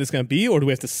what it's going to be, or do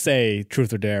we have to say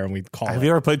truth or dare and we call it? Have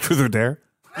you ever played Truth or Dare?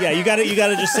 Yeah, you got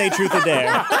to just say truth or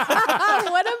dare.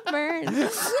 What a burn.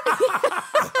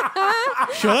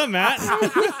 Shut up, Matt.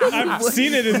 I've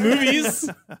seen it in movies.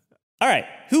 All right,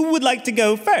 who would like to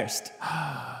go first?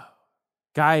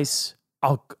 Guys,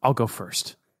 I'll go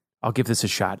first. I'll give this a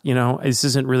shot. This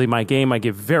isn't really my game. I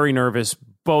get very nervous,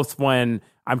 both when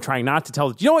I'm trying not to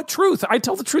tell. You know what? Truth. I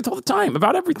tell the truth all the time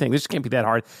about everything. This can't be that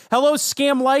hard. Hello,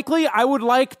 Scam Likely. I would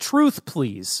like truth,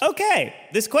 please. Okay,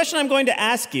 this question I'm going to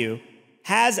ask you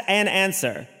has an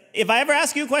answer. If I ever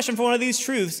ask you a question for one of these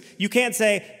truths, you can't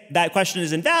say, that question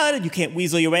is invalid, you can't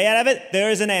weasel your way out of it.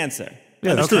 There is an answer.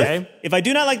 Yeah, that's okay. If I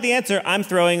do not like the answer, I'm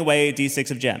throwing away a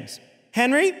D6 of gems.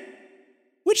 Henry,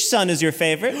 which son is your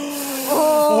favorite?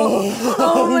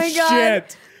 Oh my God.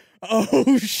 Shit.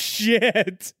 Oh,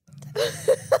 shit.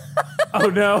 Oh,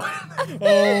 no.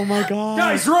 Oh, my God.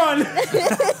 Guys, run.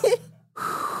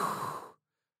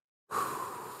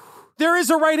 There is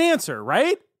a right answer,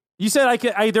 right? You said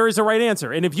there is a right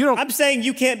answer. And if you don't... I'm saying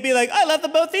you can't be like, I love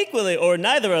them both equally, or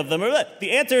neither of them. Or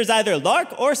the answer is either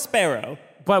lark or sparrow.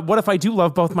 But what if I do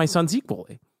love both my sons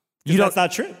equally? That's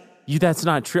not true. That's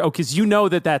not true. Oh, because you know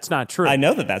that's not true. I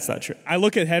know that's not true. I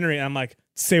look at Henry and I'm like,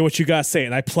 say what you gotta say.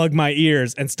 And I plug my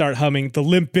ears and start humming the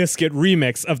Limp Bizkit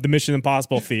remix of the Mission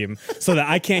Impossible theme so that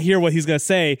I can't hear what he's gonna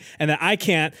say and that I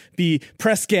can't be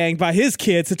press ganged by his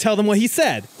kids to tell them what he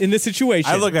said in this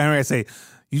situation. I look at Henry and I say,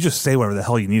 you just say whatever the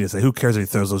hell you need to say. Who cares if he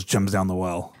throws those gems down the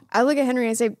well? I look at Henry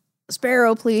and I say,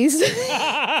 Sparrow, please.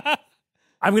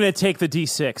 I'm going to take the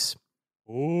D6.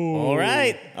 Ooh. All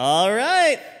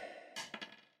right.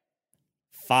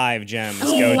 5 gems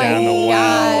go down the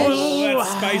well. Oh,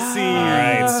 that's spicy. All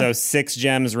right, so 6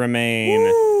 gems remain.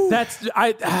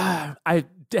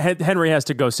 Henry has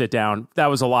to go sit down. That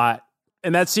was a lot.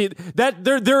 And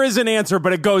there is an answer,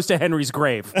 but it goes to Henry's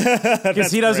grave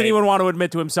because he doesn't even want to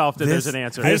admit to himself that there's an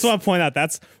answer. I just want to point out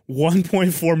that's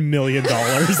 $1.4 million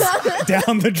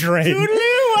down the drain.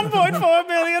 $1.4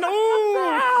 million.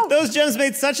 Ooh, those gems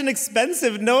made such an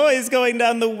expensive noise going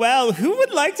down the well. Who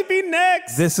would like to be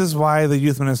next? This is why the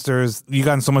youth ministers, you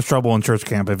got in so much trouble in church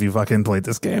camp if you fucking played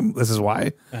this game. This is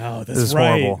why. Oh, this is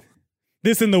horrible.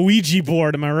 This and the Ouija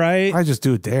board, am I right? I just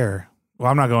do a dare. Well,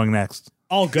 I'm not going next.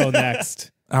 I'll go next.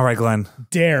 All right, Glenn.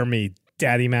 Dare me,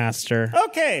 Daddy Master.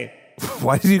 Okay.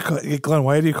 Why did you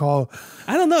call?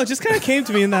 I don't know. It just kind of came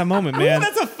to me in that moment, man.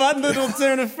 That's a fun little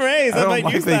turn of phrase. I don't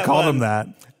like they called him that.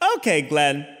 Okay,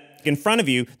 Glenn. In front of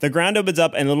you, the ground opens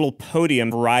up and a little podium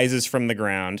rises from the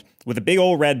ground with a big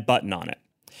old red button on it.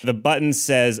 The button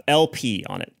says LP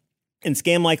on it. And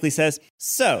Scam Likely says,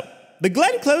 so, the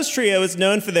Glenn Close Trio is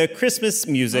known for their Christmas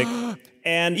music,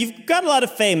 and you've got a lot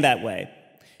of fame that way.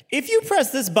 If you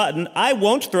press this button, I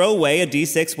won't throw away a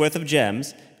D6 worth of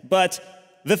gems, but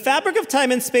the fabric of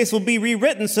time and space will be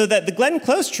rewritten so that the Glenn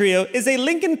Close Trio is a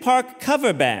Linkin Park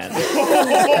cover band.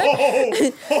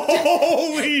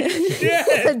 Holy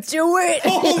shit! Do it!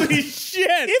 Holy shit!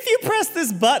 If you press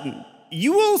this button,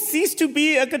 you will cease to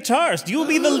be a guitarist. You will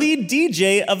be the lead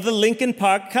DJ of the Linkin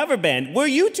Park cover band. Were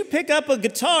you to pick up a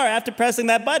guitar after pressing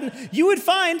that button, you would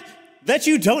find that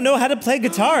you don't know how to play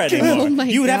guitar anymore. Oh my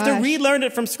you would have to gosh. relearn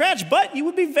it from scratch, but you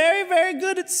would be very, very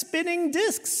good at spinning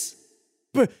discs.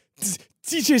 But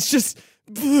DJ's just...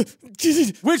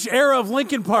 Which era of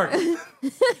Linkin Park?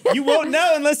 You won't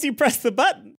know unless you press the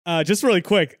button. Just really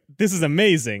quick, this is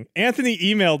amazing. Anthony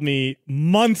emailed me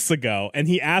months ago, and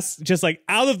he asked, just like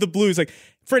out of the blue, he's like,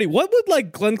 Freddie, what would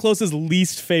like Glenn Close's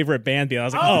least favorite band be? And I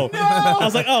was like, I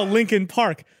was like, Linkin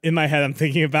Park. In my head, I'm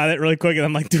thinking about it really quick, and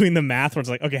I'm like doing the math where it's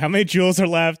like, okay, how many jewels are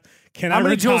left? How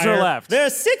many jewels are left? There are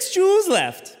 6 jewels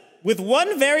left. With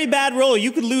one very bad roll,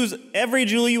 you could lose every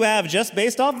jewel you have just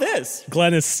based off this.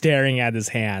 Glenn is staring at his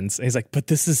hands. He's like, but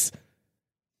this is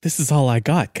all I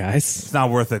got, guys. It's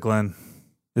not worth it, Glenn.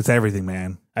 It's everything,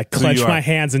 man. I clench my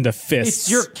hands into fists.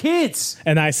 It's your kids.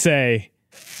 And I say,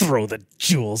 throw the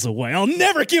jewels away. I'll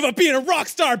never give up being a rock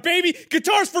star, baby.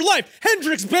 Guitars for life.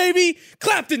 Hendrix, baby.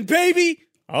 Clapton, baby.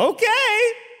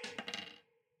 Okay.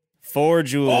 4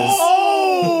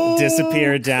 jewels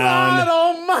disappear down God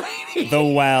almighty. the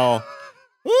well.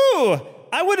 Ooh,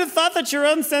 I would have thought that your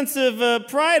own sense of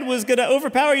pride was going to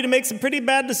overpower you to make some pretty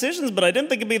bad decisions, but I didn't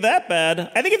think it'd be that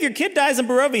bad. I think if your kid dies in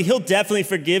Barovia, he'll definitely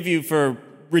forgive you for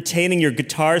retaining your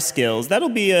guitar skills. That'll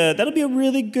be a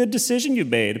really good decision you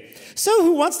made. So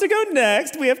who wants to go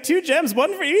next? We have 2 gems,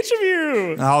 1 for each of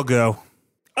you. I'll go.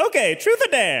 Okay, truth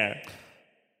or dare?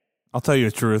 I'll tell you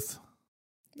the truth.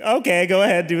 Okay, go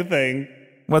ahead, do a thing.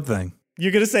 What thing?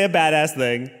 You're going to say a badass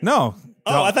thing. No.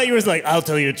 Oh, I thought you were like, I'll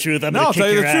tell you the truth. I'm going to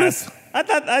kick your ass. I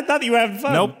thought you were having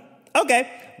fun. Nope. Okay.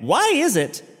 Why is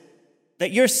it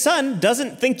that your son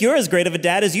doesn't think you're as great of a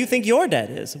dad as you think your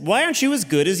dad is? Why aren't you as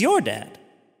good as your dad?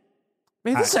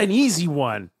 Man, this is an easy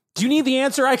one. Do you need the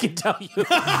answer? I can tell you.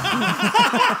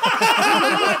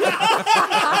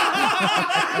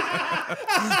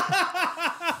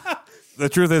 The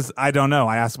truth is, I don't know.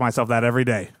 I ask myself that every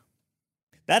day.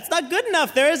 That's not good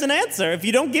enough. There is an answer. If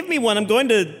you don't give me one, I'm going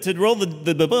to roll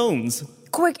the baboons.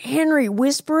 Quick, Henry,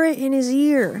 whisper it in his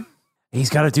ear.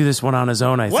 He's got to do this one on his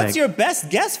own, I think. What's your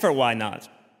best guess for why not?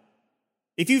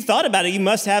 If you've thought about it, you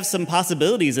must have some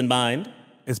possibilities in mind.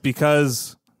 It's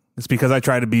because I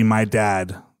try to be my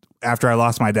dad. After I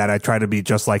lost my dad, I try to be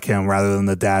just like him rather than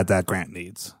the dad that Grant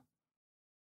needs.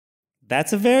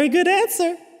 That's a very good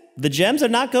answer. The gems are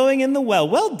not going in the well.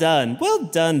 Well done,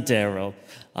 Daryl.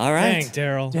 All right.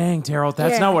 Dang, Daryl.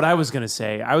 That's not what I was going to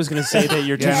say. I was going to say that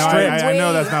you're too strict. I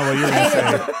know that's not what you're going to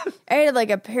say. I had like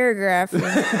a paragraph.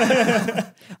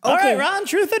 All right, Ron,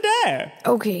 truth or dare?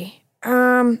 Okay.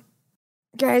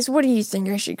 Guys, what do you think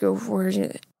I should go for?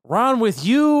 Ron, with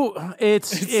you,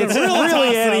 it's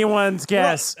really anyone's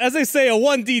guess. As they say, a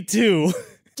 1D2.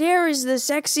 Dare is the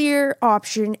sexier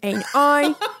option, and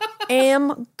I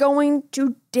am going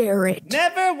to dare it.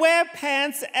 Never wear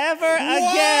pants ever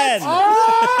again.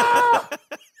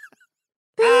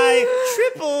 I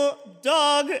triple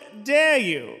dog dare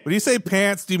you. When you say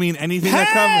pants, do you mean anything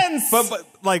Pants! that covers?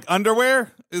 But like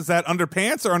underwear? Is that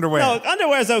underpants or underwear? No,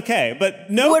 underwear's okay,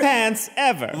 but no pants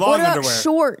ever. Long What about underwear.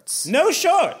 shorts? No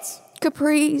shorts.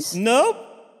 Capris? Nope.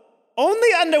 Only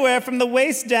underwear from the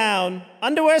waist down.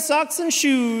 Underwear, socks, and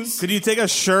shoes. Could you take a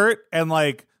shirt and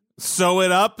like sew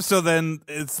it up so then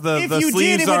it's the If the you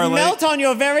sleeves did, it are would like melt on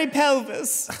your very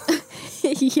pelvis.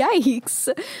 Yikes.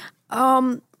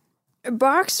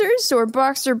 Boxers or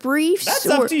boxer briefs? That's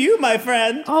up to you, my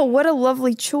friend. Oh, what a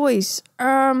lovely choice.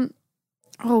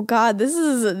 Oh God, this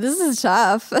is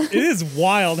tough. It is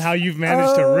wild how you've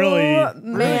managed to really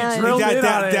man.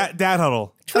 dad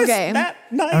huddle. Okay. I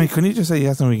mean, couldn't you just say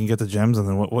yes and we can get the gems and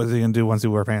then what is he going to do once he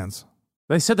wear pants?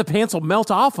 They said the pants will melt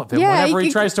off of him whenever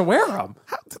he tries to wear them.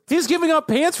 He's giving up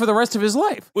pants for the rest of his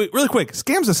life. Wait, really quick.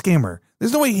 Scam's a scammer.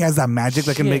 There's no way he has that magic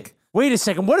that can make... Wait a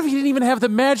second. What if he didn't even have the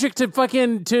magic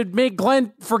to make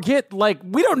Glenn forget? Like,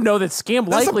 we don't know that Scam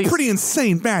likely... That's a pretty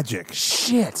insane magic.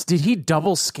 Shit. Did he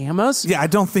double scam us? Yeah, I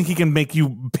don't think he can make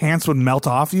you... Pants would melt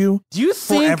off you. Do you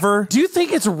think... Forever? Do you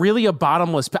think it's really a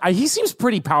bottomless... He seems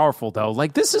pretty powerful, though.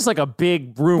 Like, this is like a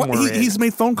big room we're in. He's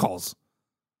made phone calls.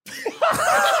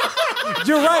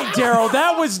 You're right, Daryl.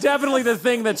 That was definitely the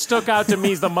thing that stuck out to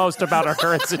me the most about our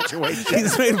current situation.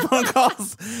 He's made phone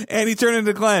calls and he turned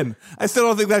into Glenn. I still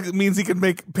don't think that means he can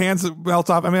make pants melt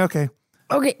off. I mean, okay.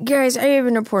 Okay, guys, I have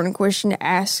an important question to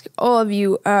ask all of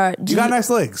you. You got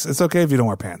nice legs. It's okay if you don't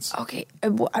wear pants. Okay,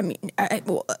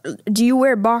 do you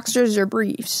wear boxers or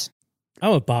briefs?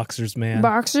 I'm a boxers, man.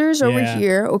 Boxers over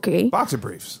here, okay. Boxer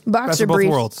briefs. Boxer Best of both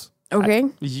briefs. world. Okay.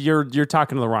 You're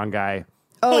talking to the wrong guy.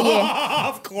 Oh, yeah.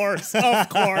 Of course.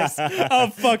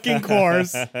 Of fucking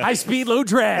course. High speed, low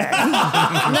drag.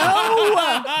 No.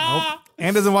 Nope.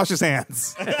 And doesn't wash his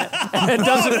hands. and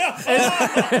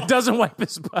doesn't wipe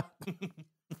his butt.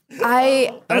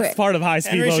 That's part of high speed,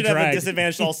 Henry low should have drag. a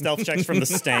disadvantage to all stealth checks from the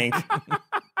stank.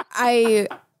 I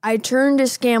turn to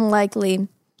Scam Likely.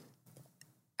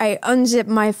 I unzip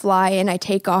my fly and I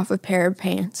take off a pair of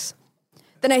pants.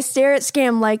 Then I stare at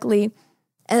Scam Likely.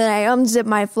 And then I unzip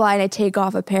my fly and I take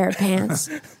off a pair of pants.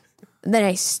 And then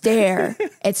I stare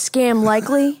at Scam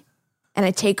Likely and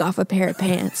I take off a pair of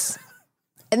pants.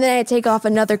 And then I take off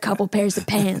another couple pairs of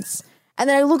pants. And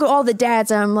then I look at all the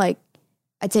dads and I'm like,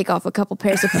 I take off a couple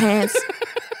pairs of pants.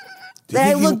 Then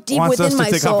I look deep within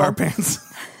my soul. Off our pants?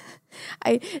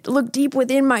 I look deep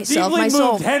within myself. Deeply my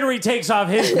soul. moved, Henry takes off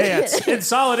his pants in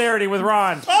solidarity with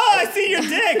Ron. Oh, I see your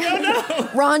dick. Oh, no.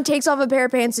 Ron takes off a pair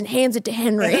of pants and hands it to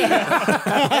Henry.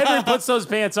 Henry puts those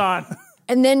pants on.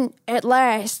 And then at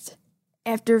last,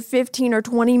 after 15 or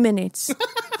 20 minutes,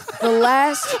 the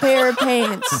last pair of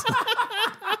pants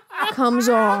comes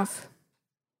off,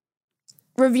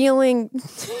 revealing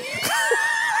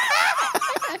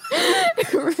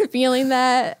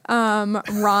that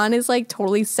Ron is like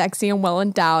totally sexy and well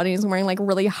endowed, and he's wearing like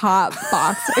really hot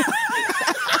boxers.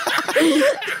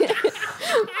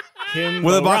 What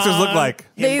do the boxers look like?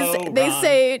 They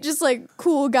say just like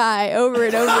cool guy over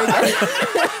and over again.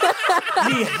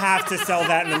 We have to sell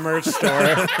that in the merch store.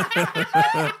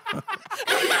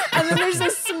 And then there's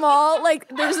a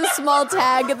small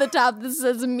tag at the top that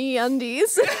says Me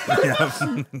Undies.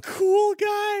 Cool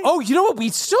guy. Oh, you know what? We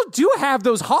still do have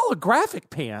those holographic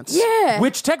pants. Yeah.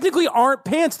 Which technically aren't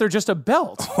pants, they're just a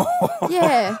belt.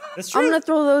 Yeah. I'm gonna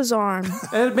throw those on.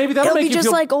 And maybe that'll It'll make be you just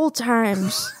feel like old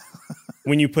times.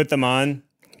 When you put them on,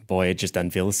 boy, it just doesn't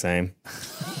feel the same.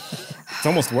 It's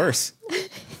almost worse.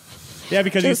 Yeah,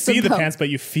 because Just you see the about. pants, but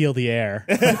you feel the air.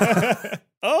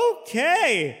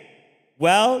 Okay.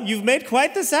 Well, you've made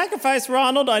quite the sacrifice,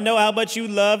 Ronald. I know how much you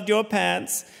loved your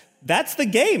pants. That's the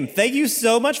game. Thank you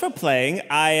so much for playing.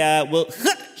 I will...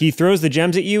 He throws the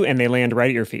gems at you, and they land right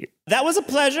at your feet. That was a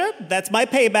pleasure. That's my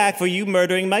payback for you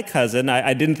murdering my cousin.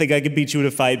 I didn't think I could beat you in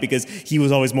a fight because he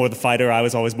was always more the fighter. I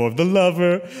was always more of the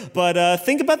lover. But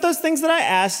think about those things that I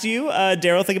asked you.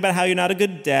 Daryl, think about how you're not a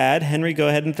good dad. Henry, go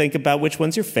ahead and think about which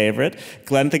one's your favorite.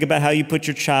 Glenn, think about how you put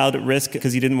your child at risk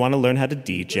because you didn't want to learn how to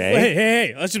DJ.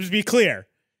 Hey, let's just be clear.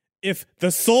 If the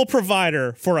sole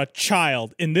provider for a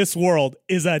child in this world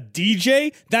is a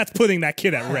DJ, that's putting that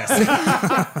kid at risk.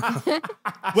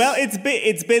 Well,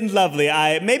 it's been lovely.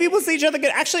 Maybe we'll see each other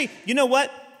again. Actually, you know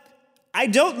what? I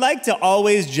don't like to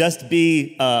always just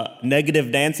be negative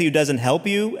Nancy who doesn't help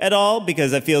you at all,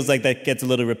 because it feels like that gets a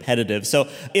little repetitive. So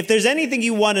if there's anything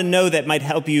you want to know that might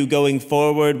help you going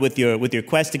forward with your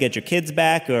quest to get your kids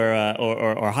back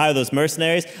or hire those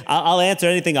mercenaries, I'll answer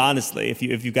anything honestly if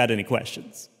you've got any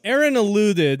questions. Aaron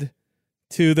alluded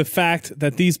to the fact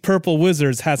that these purple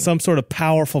wizards had some sort of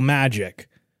powerful magic.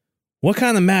 What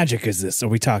kind of magic is this are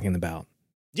we talking about?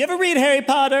 Do you ever read Harry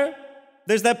Potter?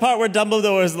 There's that part where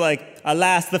Dumbledore's like,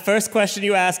 alas, the first question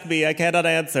you ask me, I cannot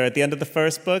answer at the end of the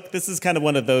first book. This is kind of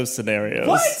one of those scenarios.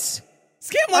 What?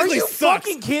 Scam Likely sucks.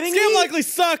 Fucking kidding me? Scam Likely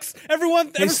sucks.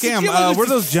 Everyone. Hey, Scam, where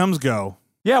do those gems go?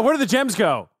 Yeah, where do the gems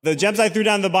go? The gems I threw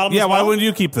down the bottom of the Yeah, why well? wouldn't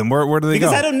you keep them? Where do they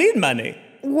Because go? I don't need money.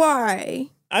 Why?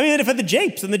 I mean, for the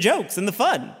japes and the jokes and the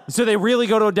fun. So they really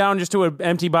go down just to an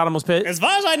empty bottomless pit? As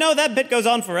far as I know, that bit goes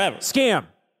on forever. Scam,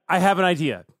 I have an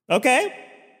idea. Okay.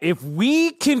 If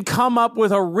we can come up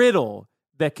with a riddle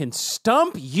that can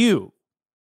stump you,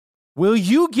 will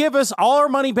you give us all our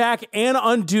money back and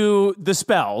undo the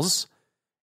spells?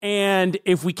 And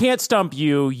if we can't stump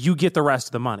you, you get the rest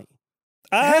of the money.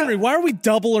 Henry, why are we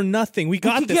double or nothing? We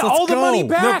got this. Get Let's all go. the money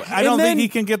back. No, I don't think he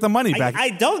can get the money back. I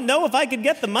don't know if I could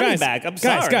get the money back. I'm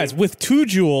sorry. Guys, with 2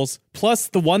 jewels plus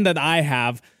the one that I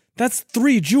have, that's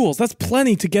 3 jewels. That's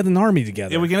plenty to get an army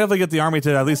together. Yeah, we can definitely get the army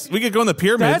to at least, we could go in the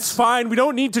pyramids. That's fine. We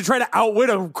don't need to try to outwit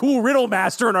a cool riddle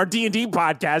master in our D&D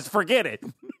podcast. Forget it.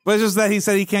 But it's just that he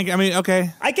said he can't get, I mean,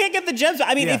 okay. I can't get the gems.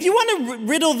 I mean, if you want to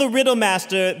riddle the riddle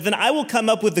master, then I will come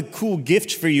up with a cool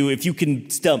gift for you if you can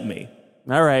stump me.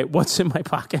 All right. What's in my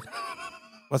pocket?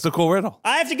 What's a cool riddle?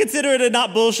 I have to consider it a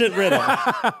not bullshit riddle.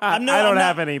 I don't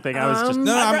have anything. I was just...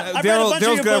 I've read a bunch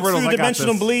of your books through I got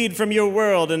Dimensional this. Bleed from your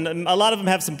world, and a lot of them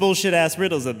have some bullshit ass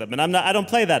riddles in them, and I don't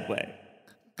play that way.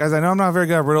 Guys, I know I'm not very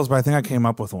good at riddles, but I think I came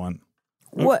up with one.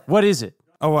 What is it?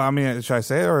 Oh, well, I mean, should I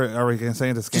say it, or are we going to say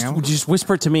it to Scam? Just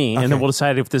whisper it to me, and then Okay. we'll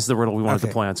decide if this is the riddle we want to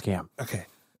play on Scam. Okay.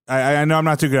 I know I'm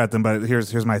not too good at them, but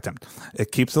here's my attempt.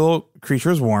 It keeps the little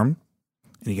creatures warm,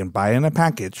 and you can buy it in a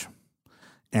package,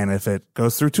 and if it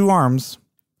goes through 2 arms,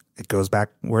 it goes back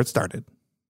where it started.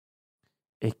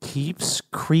 It keeps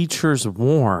creatures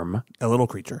warm. A little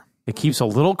creature. It keeps a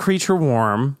little creature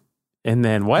warm, and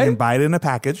then what? You can buy it in a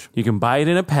package. You can buy it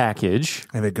in a package.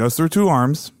 If it goes through 2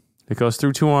 arms, it goes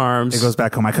through 2 arms. It goes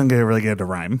back home. I couldn't really get it to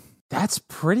rhyme. That's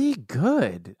pretty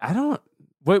good. I don't.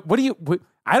 What do you?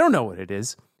 I don't know what it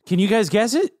is. Can you guys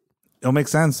guess it? It'll make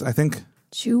sense. I think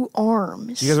 2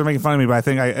 arms. you guys are making fun of me, but I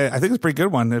think it's a pretty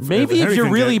good one. Maybe if Henry you're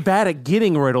can really get- bad at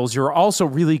getting riddles, you're also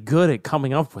really good at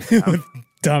coming up with them.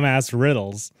 Dumbass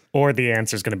riddles. Or the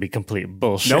answer's going to be complete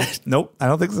bullshit. Nope. I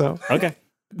don't think so. Okay.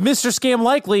 Mr. Scam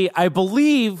Likely, I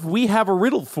believe we have a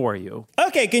riddle for you.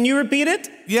 Okay, can you repeat it?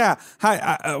 Yeah.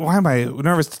 Hi. Why am I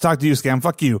nervous to talk to you, Scam?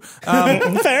 Fuck you.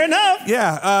 Fair enough.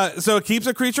 Yeah. So it keeps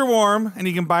a creature warm, and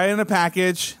you can buy it in a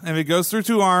package. And if it goes through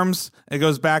 2 arms, it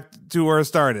goes back to where it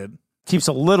started. Keeps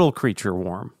a little creature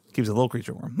warm. Keeps a little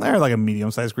creature warm. They're like a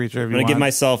medium-sized creature. If I'm you going to give want.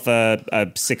 myself a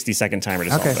 60-second timer to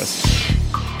solve Okay. this.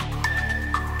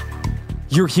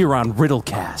 You're here on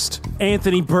Riddlecast.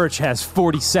 Anthony Birch has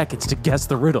 40 seconds to guess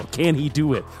the riddle. Can he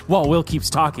do it? While Will keeps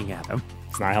talking at him.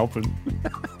 It's not helping.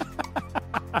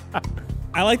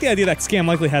 I like the idea that Scam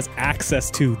Likely has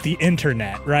access to the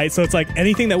internet, right? So it's like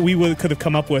anything that we could have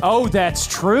come up with. Oh, that's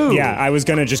true. Yeah, I was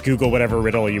going to just Google whatever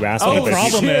riddle you asked me. The but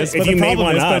problem is, if you made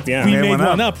one up, we yeah. made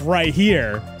one up right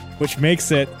here, which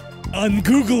makes it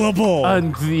ungoogleable.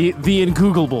 The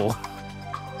ungoogleable.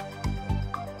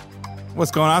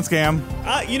 What's going on,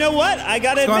 Scam? You know what? I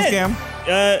got to What's admit.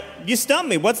 going on, You stumped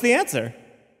me. What's the answer?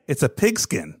 It's a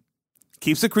pigskin.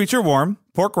 Keeps a creature warm.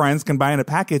 Pork rinds can buy in a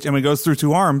package, and when it goes through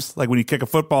 2 arms, like when you kick a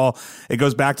football, it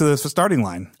goes back to the starting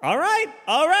line. All right.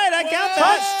 I got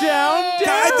that. Touchdown,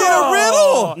 I did a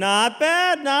riddle. Not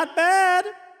bad.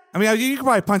 I mean, you could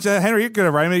probably punch that. Henry, you're good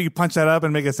at writing. Maybe you punch that up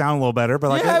and make it sound a little better. But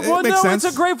like, it makes sense.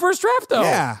 It's a great first draft, though.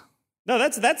 Yeah. No,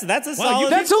 that's a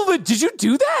solid. Did you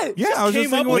do that? Yeah, I was just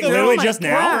thinking, with like, it literally oh my just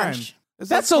now? gosh.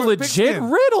 That's a legit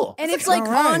riddle. And it's like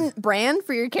on brand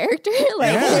for your character.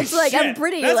 Like Yeah. it's like I'm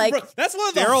pretty like That's one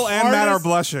of the Daryl and Matt are hardest-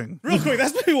 blushing. Real quick,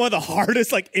 that's probably one of the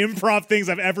hardest like improv things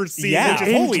I've ever seen. Yeah. which is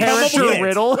In holy character come up with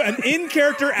riddle. an in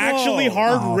character actually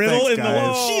hard Oh, riddle thanks, in the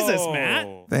guys. Jesus, Matt.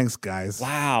 Thanks, guys.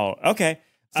 Wow. Okay.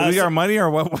 So we got our money,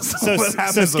 or what? So what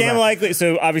happens with Scam that? Likely.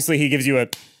 So obviously he gives you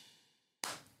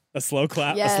A slow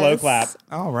clap. Yes. a slow clap,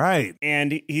 All right.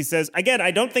 and he says, "Again,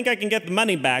 I don't think I can get the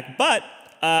money back, but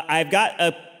I've got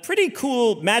a pretty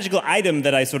cool magical item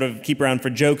that I sort of keep around for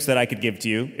jokes that I could give to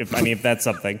you, if that's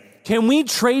something. Can we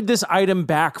trade this item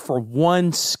back for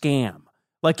one scam?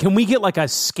 Like, can we get like a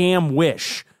scam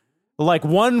wish? Like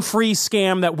one free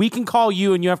scam that we can call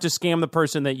you and you have to scam the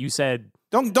person that you said.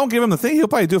 Don't give him the thing. He'll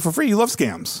probably do it for free. You love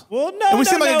scams. Well, no, and we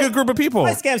seem like a good group of people.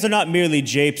 My scams are not merely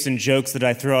japes and jokes that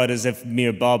I throw out as if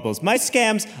mere baubles. My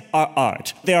scams are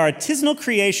art. They are artisanal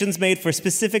creations made for a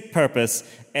specific purpose,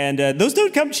 and those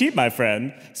don't come cheap, my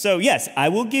friend. So yes, I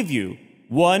will give you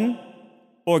one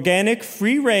organic,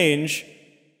 free-range,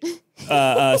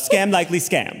 scam-likely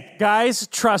scam. Guys,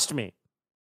 trust me.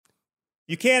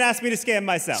 You can't ask me to scam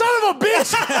myself. Son of a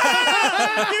bitch! You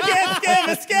can't scam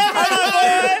a scammer, my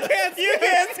boy! You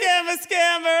can't scam a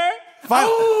scammer!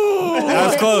 That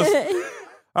was close.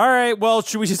 All right, well,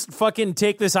 should we just fucking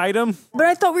take this item? But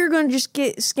I thought we were going to just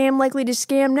get Scam Likely to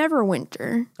Scam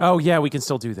Neverwinter. Oh, yeah, we can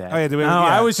still do that. Oh, yeah,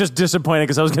 I was just disappointed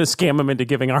because I was going to scam him into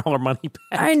giving all our money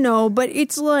back. I know, but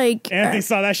it's like... Anthony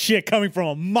saw that shit coming from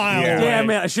a mile away. Damn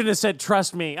it, I shouldn't have said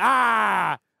trust me.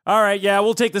 All right, yeah,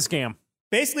 we'll take the scam.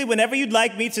 Basically, whenever you'd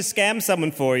like me to scam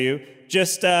someone for you,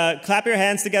 just clap your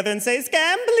hands together and say,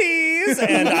 "Scam, please,"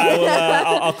 and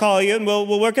I'll call you and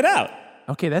we'll work it out.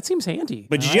 Okay, that seems handy.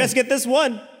 But you just get this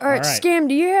one. All right, Scam,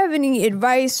 do you have any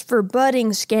advice for budding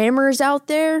scammers out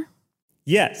there?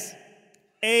 Yes.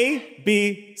 A,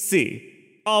 B,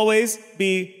 C. Always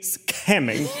be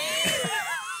scamming.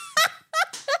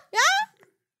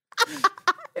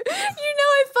 You know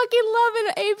I fucking love an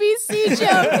ABC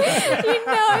joke. You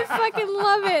know I fucking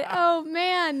love it. Oh,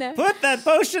 man. Put that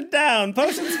potion down.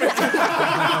 Potions for...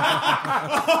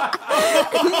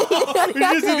 We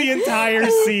just do the entire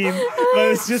scene, but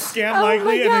it's just Scam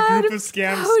Likely and a group of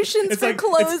scams. Potions it's for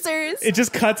closers. It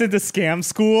just cuts into scam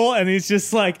school, and he's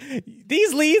just like,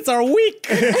 these leads are weak.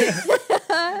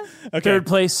 Okay. Third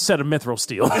place, set of mithril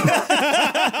steel.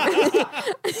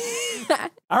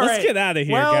 Let's get out of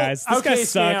here, guys. This guy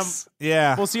sucks. Scam.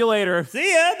 Yeah. We'll see you later.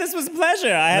 See ya. This was a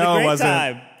pleasure. I had a great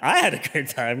time. I had a great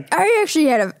time. I actually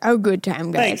had a good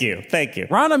time, guys. Thank you.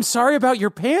 Ron, I'm sorry about your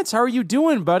pants. How are you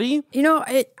doing, buddy? You know,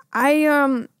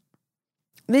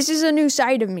 this is a new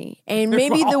side of me, and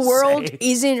maybe the world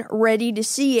isn't ready to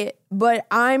see it, but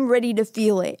I'm ready to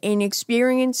feel it and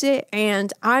experience it,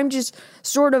 and I'm just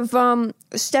sort of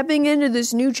stepping into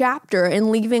this new chapter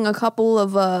and leaving a couple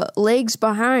of legs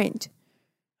behind.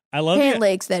 I love pant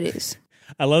legs, that is.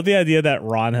 I love the idea that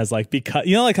Ron has because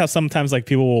you know like how sometimes like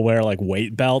people will wear like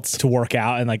weight belts to work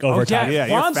out and like over time.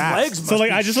 Yeah, Ron's legs. So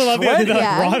like I just love the idea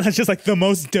that like, Ron has just like the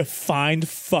most defined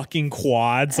fucking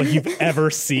quads like you've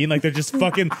ever seen. Like they're just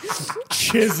fucking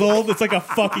chiseled. It's like a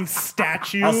fucking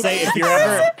statue. I'll say if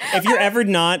you're ever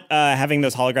not having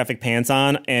those holographic pants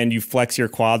on and you flex your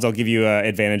quads, I'll give you an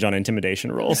advantage on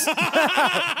intimidation rolls.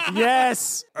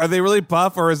 Yes. Are they really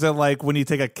buff, or is it like when you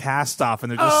take a cast off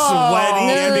and they're just sweaty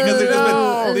and because they've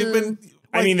been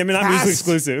I mean, they're not mutually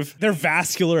exclusive. They're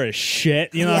vascular as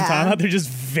shit. You know what I'm talking about? They're just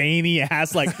veiny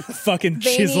ass, like fucking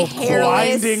chiseled,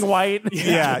 blinding white.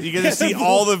 Yeah, you get to see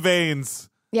all the veins.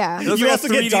 Yeah. You also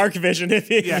get dark vision if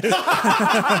the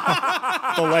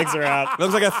legs are out. It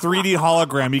looks like a 3D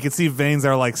hologram. You can see veins that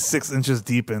are like 6 inches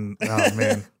deep. And oh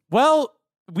man. Well,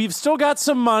 we've still got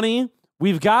some money.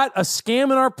 We've got a scam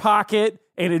in our pocket,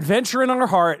 an adventure in our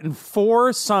heart, and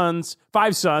 5 sons. Forgot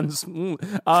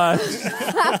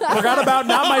about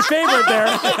not my favorite there.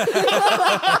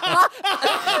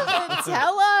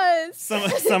 Tell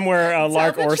us. Somewhere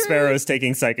Lark or Sparrow is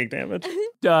taking psychic damage.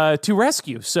 To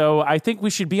rescue. So I think we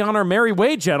should be on our merry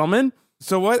way, gentlemen.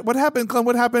 So what happened, Clem?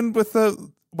 What happened with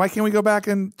why can't we go back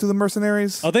to the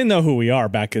mercenaries? Oh, they know who we are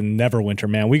back in Neverwinter,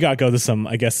 man. We got to go to some,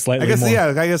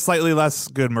 slightly less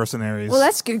good mercenaries. Well,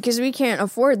 that's good because we can't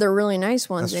afford the really nice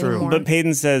ones That's true. anymore. But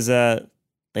Payton says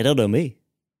they don't know me.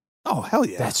 Oh, hell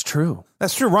yeah. That's true.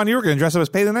 That's true. Ron, you were going to dress up as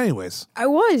Payton anyways. I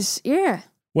was, yeah.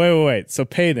 Wait. So,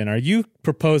 Payton, are you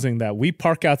proposing that we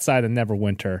park outside of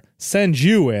Neverwinter, send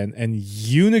you in, and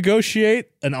you negotiate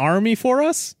an army for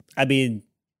us? I mean,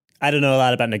 I don't know a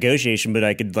lot about negotiation, but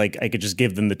I could just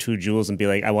give them the 2 jewels and be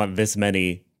like, I want this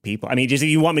many people. I mean, just if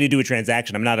you want me to do a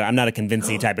transaction, I'm not a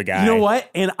convincing type of guy. You know what?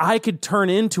 And I could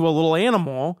turn into a little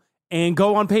animal and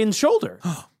go on Payton's shoulder.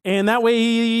 And that way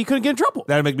he couldn't get in trouble.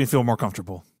 That'd make me feel more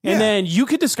comfortable. And then you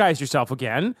could disguise yourself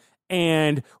again.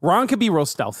 And Ron could be real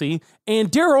stealthy,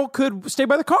 and Daryl could stay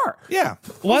by the car. Yeah.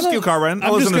 Let's do car run.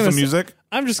 I'll listen to some music.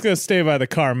 I'm just going to stay by the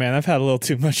car, man. I've had a little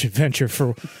too much adventure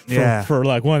for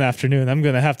like one afternoon. I'm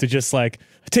going to have to just like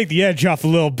take the edge off a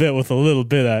little bit with a little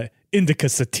bit of indica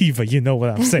sativa. You know what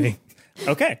I'm saying?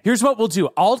 Okay. Here's what we'll do.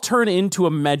 I'll turn into a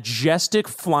majestic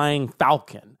flying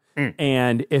falcon.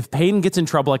 And if Payton gets in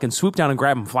trouble, I can swoop down and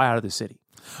grab him and fly out of the city.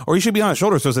 Or you should be on his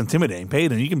shoulder so it's intimidating.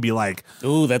 Peyton, you can be like,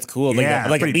 ooh, that's cool. Like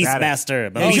a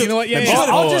Beastmaster. You know what?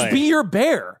 I'll just be your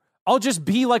bear. I'll just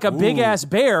be like a big-ass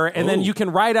bear, and then you can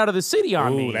ride out of the city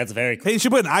on me. That's very cool. hey, you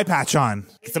should put an eye patch on.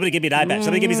 Somebody give me an eye patch.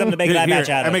 Somebody give me something to make an eye patch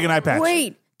out of. I make an eye patch.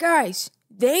 Wait, guys.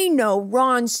 They know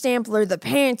Ron Stampler, the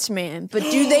pants man, but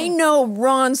do they know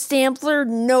Ron Stampler,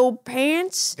 no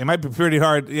pants? It might be pretty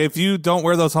hard. If you don't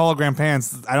wear those hologram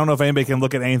pants, I don't know if anybody can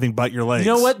look at anything but your legs.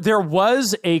 You know what? There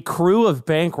was a crew of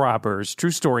bank robbers,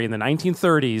 true story, in the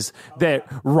 1930s that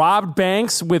robbed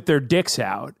banks with their dicks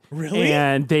out. Really?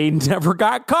 And they never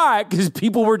got caught because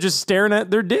people were just staring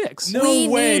at their dicks. We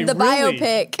need the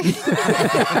biopic.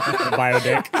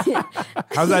 Biodick.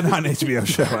 How's that not an HBO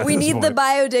show? We need the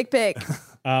biodick pic.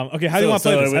 Okay, how do you want to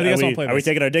play this? How do you guys want to play this? Are we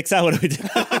taking our dicks out? What do we do?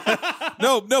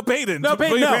 No, Peyton. No,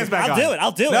 Peyton, Put your no. pants back I'll on. do it.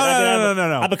 I'll do it.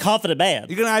 No. I'm a confident man.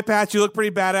 You get an eye patch. You look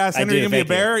pretty badass. Henry, do, you gonna be a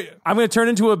thank you. bear? I'm going to turn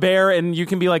into a bear, and you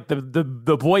can be like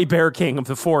the boy bear king of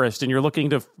the forest, and you're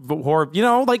looking to, you're going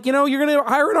to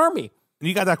hire an army. And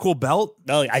you got that cool belt?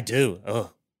 Oh, I do.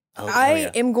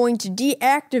 I am going to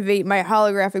deactivate my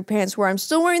holographic pants where I'm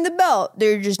still wearing the belt.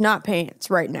 They're just not pants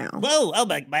right now. Whoa, oh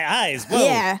my eyes. Whoa.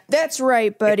 Yeah, that's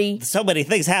right, buddy. So many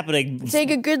things happening.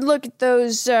 Take a good look at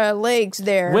those legs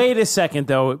there. Wait a second,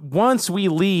 though. Once we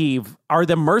leave, are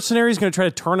the mercenaries going to try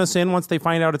to turn us in once they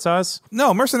find out it's us?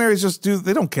 No, mercenaries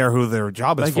they don't care who their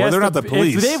job is for. They're not the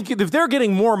police. If they're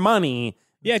getting more money...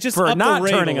 Yeah, just for up not the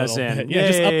rate turning a us little in. bit. Yeah,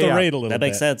 just up the rate a little bit. That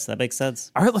makes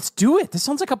sense. All right, let's do it. This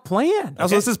sounds like a plan.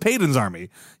 Also, this is Peyton's army.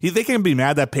 They can be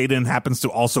mad that Peyton happens to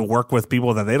also work with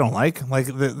people that they don't like. Like,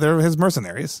 they're his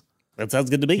mercenaries. That sounds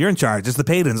good to me. You're in charge. It's the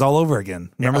Peytons all over again.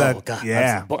 Remember that? God,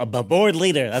 yeah. I'm a board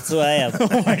leader. That's who I am.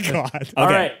 Oh, my God. All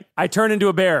right, I turn into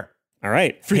a bear. All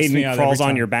right. Freaks me Peyton out crawls every on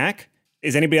time. your back.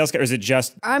 Is anybody else, or is it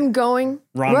just I'm going.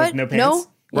 Ron what? with no pants?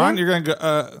 No, Ron, you're going to go.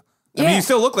 I mean, Yeah. you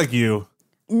still look like you.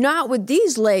 not with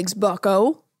these legs,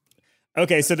 bucko.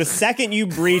 Okay, so the second you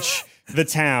breach the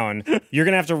town, you're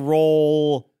going to have to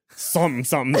roll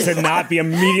something to not be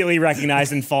immediately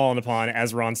recognized and fallen upon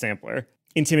as Ron Stampler.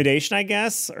 Intimidation, I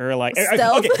guess? Or like...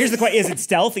 Stealth? Okay, here's the question. Is it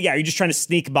stealth? Yeah, are you just trying to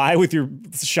sneak by with your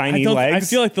shiny legs? I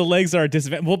feel like the legs are a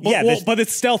disadvantage. But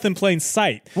it's stealth in plain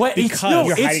sight. What? Because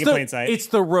you're hiding in plain sight. It's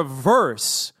the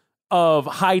reverse of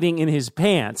hiding in his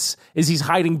pants. Is he's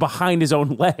hiding behind his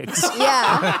own legs.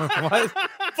 Yeah.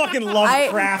 Fucking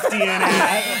Lovecraftian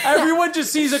ass. Everyone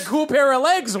just sees a cool pair of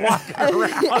legs walking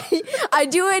around. I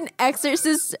do an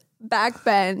exorcist back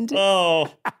bend. Oh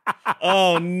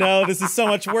no, this is so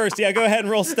much worse. Yeah, go ahead and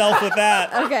roll stealth with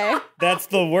that. Okay. That's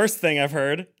the worst thing I've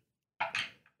heard.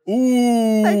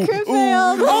 Ooh. I crit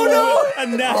failed. Oh no! A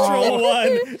natural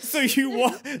one. So you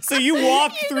walk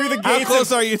through the How gates.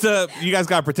 close are you to... You guys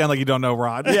got to pretend like you don't know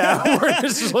Ron. Yeah, we're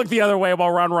just look the other way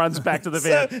while Ron runs back to the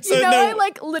van. So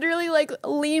I literally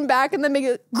lean back and then make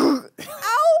it. Ow!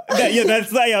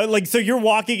 That's like so you're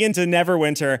walking into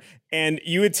Neverwinter and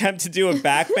you attempt to do a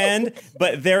back bend,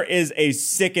 but there is a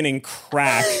sickening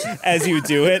crack as you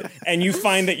do it, and you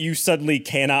find that you suddenly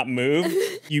cannot move.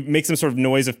 You make some sort of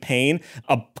noise of pain.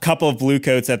 A couple of blue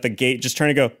coats at the gate just turn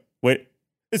to go, wait,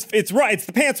 it's Ron, it's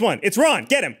the pants one. It's Ron,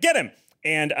 get him.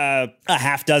 And a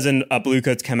half dozen blue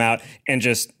coats come out and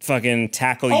just fucking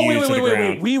tackle you to the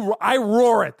ground. I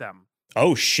roar at them.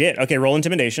 Oh shit. Okay, roll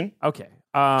intimidation. Okay.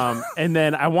 And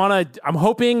then I'm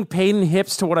hoping Peyton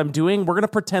hips to what I'm doing. We're going to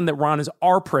pretend that Ron is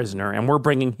our prisoner and we're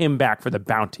bringing him back for the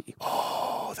bounty.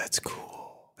 Oh, that's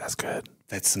cool. That's good.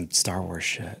 That's some Star Wars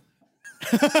shit.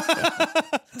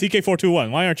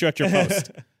 TK421, why aren't you at your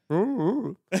post?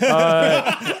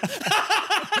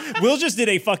 Will just did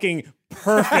a fucking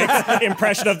perfect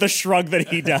impression of the shrug that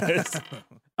he does.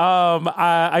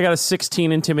 I got a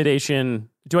 16 intimidation.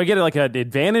 Do I get like an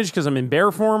advantage because I'm in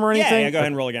bear form or anything? Yeah, go ahead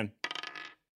and roll again.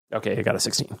 Okay, I got a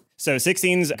 16. So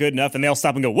 16's good enough, and they all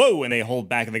stop and go, whoa, and they hold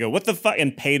back, and they go, what the fuck?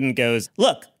 And Peyton goes,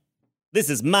 look, this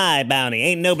is my bounty.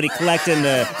 Ain't nobody collecting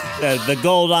the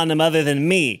gold on them other than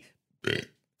me.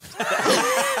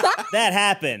 That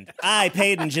happened.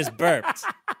 Peyton, just burped.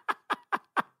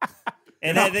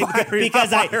 And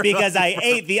because I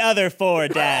ate the other 4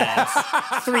 dads.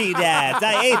 3 dads.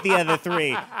 I ate the other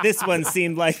 3. This one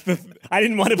seemed like I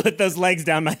didn't want to put those legs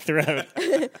down my throat.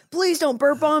 Please don't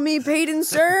burp on me, Peyton,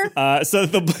 sir. So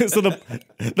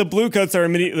the blue coats are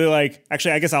immediately like,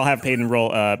 actually, I guess I'll have Peyton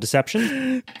roll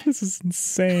deception. This is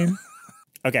insane.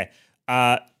 Okay.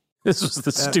 This was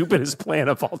the stupidest plan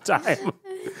of all time.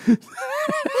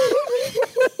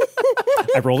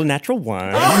 I rolled a natural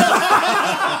 1.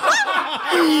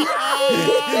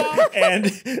 And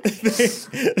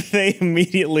they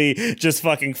immediately just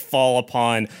fucking fall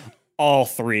upon all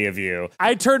three of you.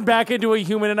 I turn back into a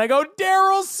human and I go,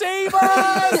 Daryl, save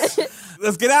us!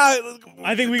 Let's get out.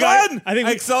 I think we I think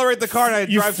we accelerate the car and I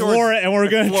you drive floor towards it, and we're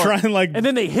gonna try and like. And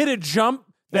then they hit a jump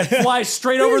that flies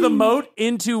straight over the moat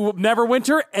into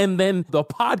Neverwinter, and then the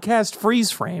podcast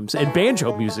freeze frames and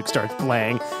banjo music starts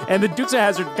playing, and the Dukes of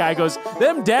Hazzard guy goes,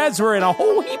 them dads were in a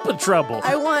whole heap of trouble.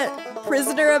 I want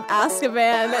Prisoner of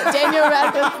Azkaban, Daniel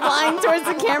Radcliffe flying towards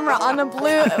the camera on a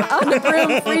broom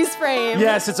freeze frame.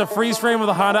 Yes, it's a freeze frame with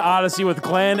a Honda Odyssey with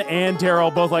Glenn and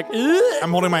Daryl both like, ugh.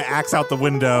 I'm holding my axe out the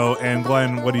window, and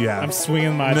Glenn, what do you have? I'm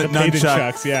swinging my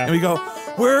nunchucks, yeah. And we go,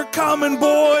 we're coming,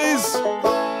 boys!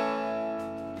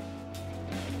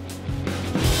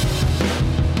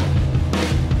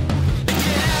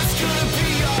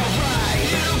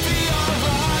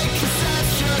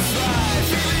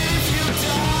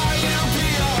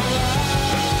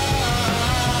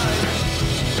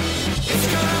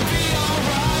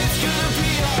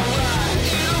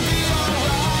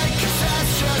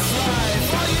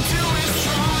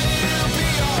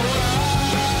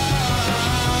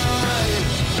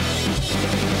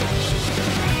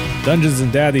 Dungeons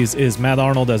and Daddies is Matt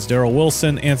Arnold as Daryl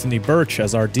Wilson, Anthony Birch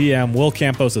as our DM, Will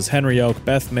Campos as Henry Oak,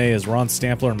 Beth May as Ron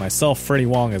Stampler, and myself, Freddie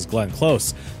Wong, as Glenn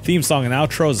Close. Theme song and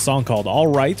outro is a song called All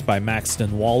Right by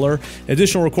Maxton Waller.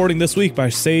 Additional recording this week by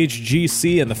Sage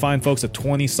GC and the fine folks at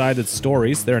 20-Sided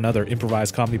Stories. They're another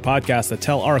improvised comedy podcast that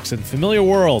tell arcs in familiar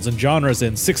worlds and genres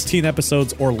in 16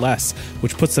 episodes or less,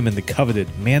 which puts them in the coveted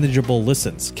manageable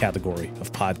listens category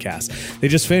of podcasts. They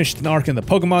just finished an arc in the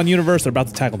Pokemon universe. They're about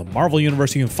to tackle the Marvel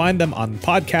universe. You can find them on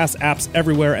podcast apps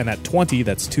everywhere and at 20,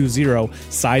 that's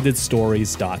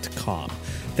 20sidedstories.com.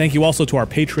 Thank you also to our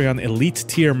Patreon elite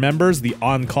tier members, the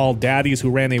On-Call Daddies, who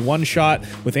ran a one-shot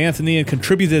with Anthony and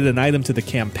contributed an item to the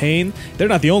campaign. They're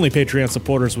not the only Patreon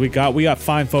supporters we got. We got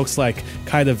fine folks like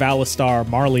Kaida Valistar,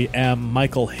 Marley M,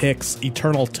 Michael Hicks,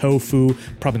 Eternal Tofu,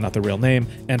 probably not the real name,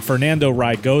 and Fernando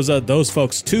Raigoza. Those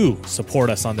folks, too, support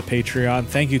us on the Patreon.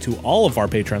 Thank you to all of our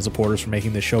Patreon supporters for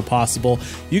making this show possible.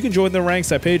 You can join the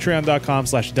ranks at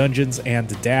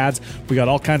patreon.com/dungeonsanddads. We got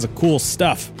all kinds of cool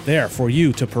stuff there for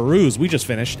you to peruse. We just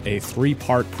finished a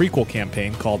 3-part prequel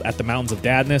campaign called At the Mountains of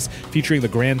Dadness, featuring the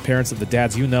grandparents of the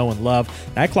dads you know and love.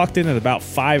 That clocked in at about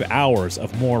 5 hours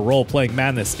of more role-playing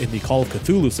madness in the Call of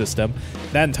Cthulhu system.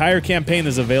 That entire campaign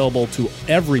is available to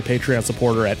every Patreon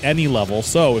supporter at any level,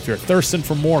 so if you're thirsting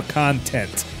for more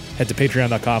content, head to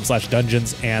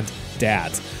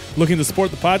patreon.com/dungeonsanddads. Looking to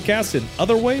support the podcast in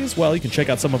other ways? Well, you can check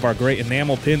out some of our great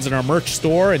enamel pins in our merch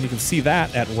store, and you can see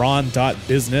that at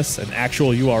ron.business, an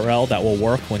actual URL that will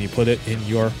work when you put it in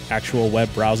your actual web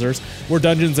browsers. We're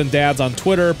Dungeons and Dads on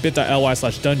Twitter,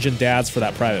 bit.ly/DungeonDads for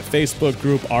that private Facebook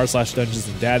group, r/Dungeons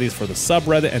and Daddies for the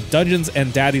subreddit, and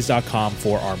dungeonsandaddies.com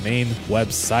for our main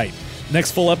website.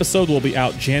 Next full episode will be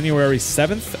out January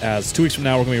 7th, as 2 weeks from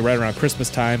now we're going to be right around Christmas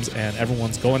times, and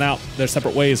everyone's going out their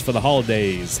separate ways for the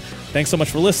holidays. Thanks so much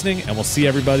for listening, and we'll see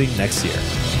everybody next year.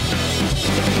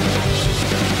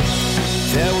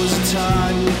 There was a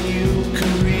time when you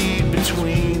could read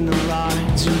between the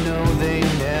lines. You know they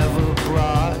never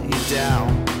brought you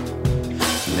down.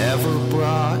 Never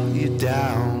brought you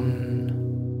down.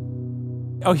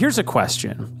 Oh, here's a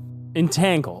question.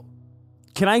 Entangle.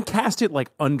 Can I cast it like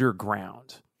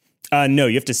underground? No,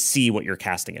 you have to see what you're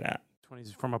casting it at. 20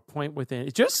 from a point within.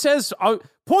 It just says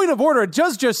point of order. It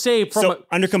does just say from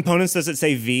under components. Does it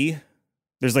say V?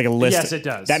 There's like a list. Yes, it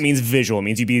does. That means visual. It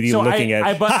means you'd be looking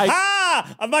at.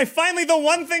 Finally, the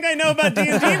one thing I know about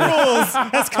D&D rules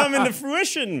has come into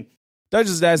fruition.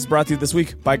 Dungeons and Dads is brought to you this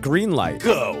week by Greenlight.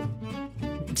 Go.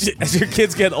 As your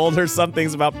kids get older, some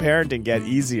things about parenting get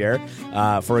easier.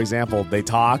 For example, they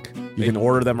talk. You can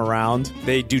order them around.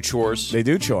 They do chores.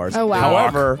 Oh, wow.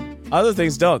 However, other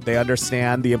things don't. They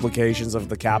understand the implications of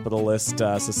the capitalist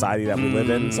society that we live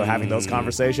in. So having those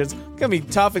conversations can be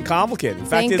tough and complicated. In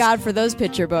fact, Thank God for those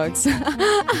picture books.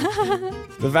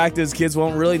 The fact is, kids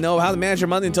won't really know how to manage their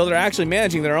money until they're actually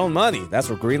managing their own money. That's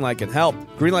where Greenlight can help.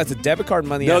 Greenlight's a debit card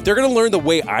money No, app. they're going to learn the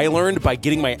way I learned by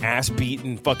getting my ass beat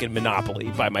in fucking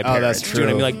Monopoly by my parents. That's Do you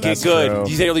know what I mean? Like, That's get good.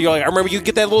 true. You're like, I remember you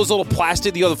get that little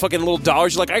plastic, the fucking little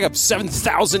dollars. You're like, I got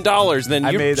 $7,000. Then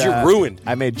you're ruined.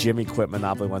 I made Jimmy quit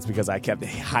Monopoly once because I kept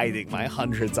hiding my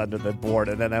hundreds under the board.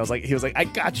 And then he was like, I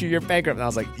got you, you're bankrupt. And I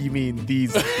was like, you mean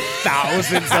these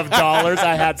thousands of dollars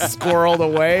I had squirreled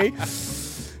away?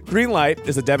 Greenlight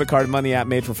is a debit card money app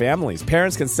made for families.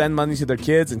 Parents can send money to their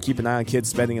kids and keep an eye on kids'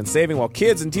 spending and saving, while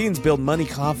kids and teens build money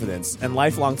confidence and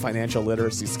lifelong financial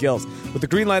literacy skills. With the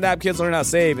Greenlight app, kids learn how to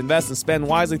save, invest, and spend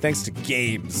wisely thanks to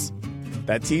games.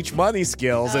 that teach money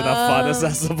skills in a fun,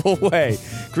 accessible way.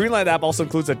 Greenlight app also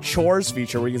includes a chores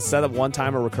feature where you can set up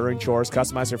one-time or recurring chores,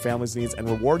 customize your family's needs, and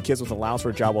reward kids with allowance for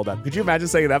a job well done. Could you imagine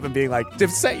setting it up and being like,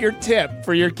 set your tip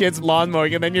for your kid's lawn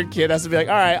mowing, and then your kid has to be like,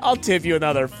 all right, I'll tip you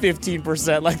another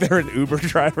 15%, like they're an Uber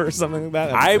driver or something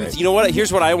like that? You know what?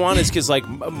 Here's what I want is because like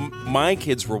my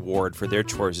kid's reward for their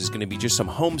chores is going to be just some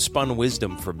homespun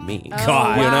wisdom from me.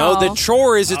 God, you know, the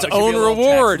chore is its own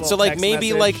reward. So like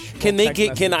maybe message, like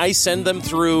can I send them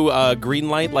through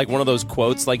Greenlight, like one of those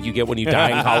quotes like you get when you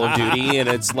die in Call of Duty, and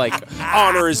it's like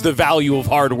honor is the value of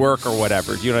hard work or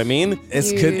whatever. Do you know what I mean?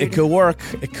 It could work.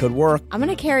 It could work. I'm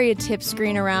gonna carry a tip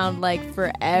screen around like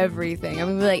for everything. I'm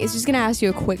gonna be like, it's just gonna ask you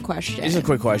a quick question. It's a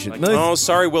quick question. Like, oh,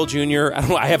 sorry, Will Jr.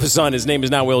 I have a son. His name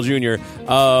is not Will Jr.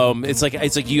 It's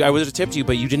like you. I would have tipped you,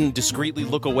 but you didn't discreetly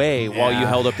look away while you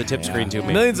held up the tip screen to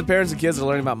me. Millions of parents and kids are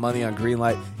learning about money on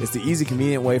Greenlight. It's the easy,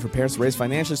 convenient way for parents to raise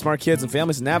financially smart kids and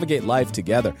families to navigate life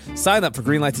together. Sign up for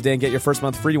Greenlight today and get your first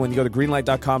month free when you go to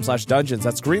greenlight.com/dungeons.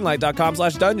 That's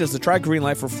greenlight.com/dungeons to try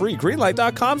Greenlight for free.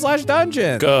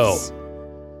 Greenlight.com/dungeons. Go.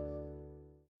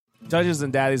 Dungeons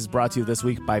and Daddies is brought to you this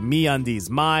week by MeUndies.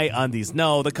 My Undies.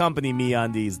 No, the company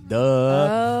MeUndies.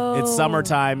 Duh. It's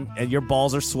summertime and your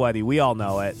balls are sweaty. We all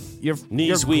know it. Your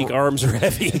knees weak, arms are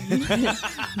heavy.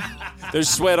 There's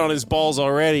sweat on his balls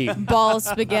already. Ball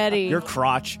spaghetti. Your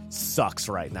crotch sucks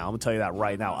right now. I'm going to tell you that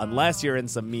right now. Unless you're in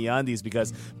some MeUndies,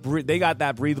 because they got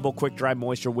that breathable, quick, dry,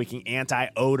 moisture-wicking,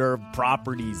 anti-odor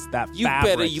properties. That you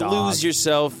fabric, better lose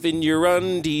yourself in your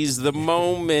undies the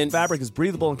moment. Fabric is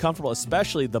breathable and comfortable,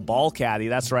 especially the ball caddy.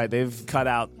 That's right. They've cut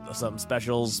out some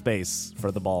special space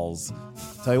for the balls.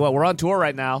 Tell you what, we're on tour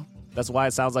right now. That's why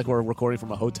it sounds like we're recording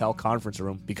from a hotel conference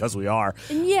room, because we are.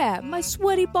 And yeah, my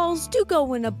sweaty balls do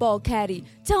go in a ball caddy.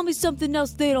 Tell me something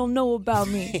else they don't know about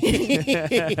me.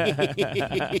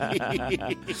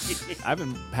 I've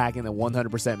been packing the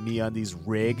 100% MeUndies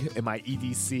rig in my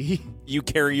EDC. You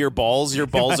carry your balls? Your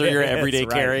balls are your everyday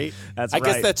carry? That's I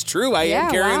guess that's true. I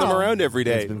am carrying them around every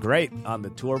day. It's been great. On the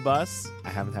tour bus, I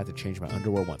haven't had to change my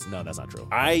underwear once. No, that's not true.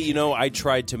 I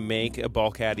tried to make a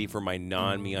ball caddy for my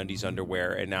non-MeUndies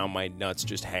underwear, and now my nuts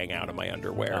just hang out of my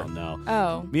underwear. Oh, no.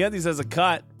 Oh. MeUndies has a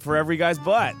cut for every guy's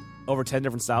butt. Over 10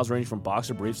 different styles ranging from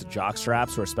boxer briefs to jock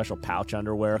straps to a special pouch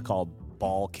underwear called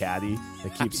Ball Caddy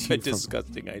that keeps you a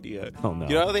disgusting idea. Oh, no.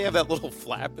 You know how they have that little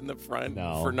flap in the front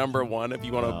for number one if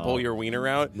you want to pull your wiener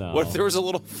out? No. What if there was a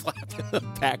little flap in the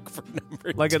back for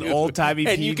number like two? An old-timey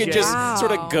and you can just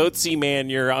sort of goatsy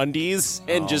man your undies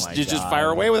and just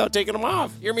fire away without taking them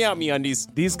off. Hear me out,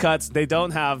 MeUndies. These cuts, they don't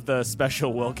have the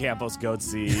special Will Campos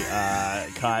goatsy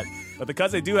cut. But the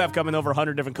cuts they do have come in over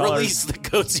 100 different colors. Release the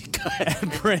goatsy cut.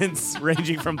 And prints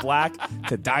ranging from black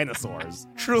to dinosaurs.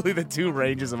 Truly the two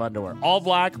ranges of underwear. All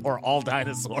black or all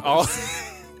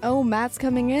dinosaurs. Oh, Matt's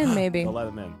coming in, maybe. Go let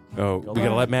him in. Oh, we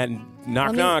gotta let Matt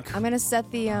knock. I'm gonna set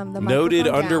the Noted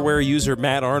microphone underwear down. user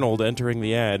Matt Arnold entering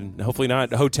the ad. Hopefully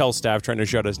not hotel staff trying to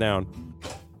shut us down.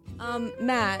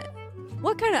 Matt,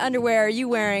 what kind of underwear are you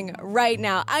wearing right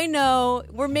now? I know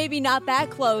we're maybe not that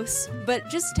close, but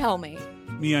just tell me.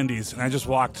 MeUndies, and I just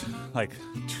walked like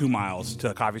 2 miles to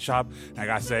a coffee shop, and I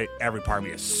gotta say, every part of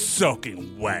me is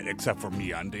soaking wet except for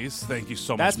MeUndies. Thank you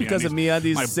so much. That's because of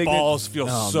MeUndies. My balls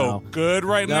feel good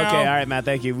right now. Okay, all right, Matt,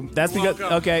 thank you. That's because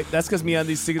that's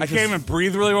MeUndies signature. I can't even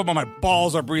breathe really well, but my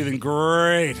balls are breathing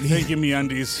great. Thank you,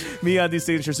 MeUndies. MeUndies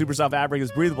signature super soft fabric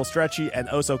is breathable, stretchy, and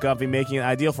oh so comfy, making it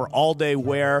ideal for all day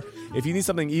wear. If you need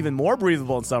something even more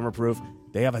breathable and summer-proof,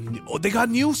 they got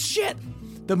new shit.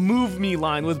 The Move Me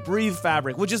line with Breathe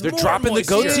fabric, which is they're dropping the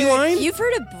goatsy line? You've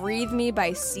heard of Breathe Me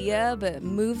by Sia, but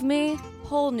Move Me?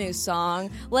 Whole new song.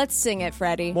 Let's sing it,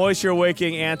 Freddie. Moisture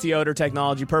wicking anti-odor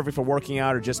technology, perfect for working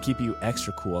out or just keep you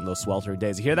extra cool on those sweltering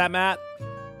days. You hear that, Matt?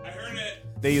 I heard it.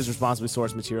 They use responsibly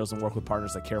sourced materials and work with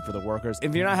partners that care for their workers.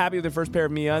 If you're not happy with your first pair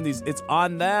of MeUndies, it's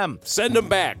on them. Send them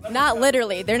back. Not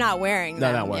literally. They're not wearing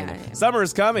them. No, not wearing them. Summer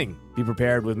is coming. Be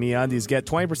prepared with MeUndies. Get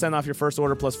 20% off your first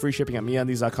order plus free shipping at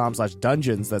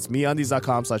MeUndies.com/dungeons. That's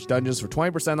MeUndies.com/dungeons for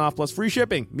 20% off plus free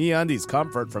shipping. MeUndies,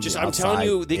 comfort from the I'm outside telling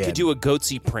you, they in. could do a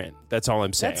goatsy print. That's all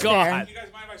I'm saying. That's God. You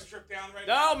guys mind if I strip down right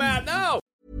now? No, Matt, no.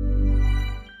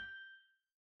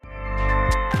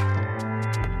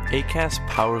 Acast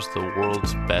powers the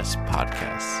world's best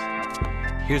podcasts.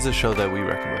 Here's a show that we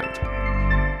recommend.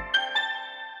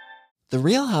 The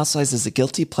Real Housewives is a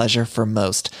guilty pleasure for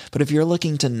most, but if you're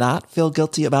looking to not feel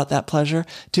guilty about that pleasure,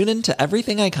 tune in to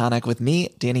Everything Iconic with me,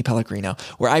 Danny Pellegrino,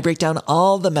 where I break down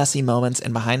all the messy moments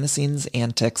and behind-the-scenes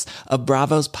antics of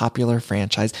Bravo's popular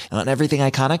franchise. And on Everything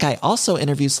Iconic, I also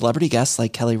interview celebrity guests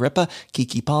like Kelly Ripa,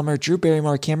 Keke Palmer, Drew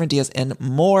Barrymore, Cameron Diaz, and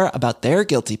more about their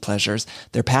guilty pleasures,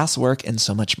 their past work, and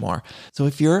so much more. So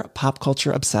if you're pop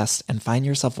culture obsessed and find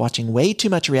yourself watching way too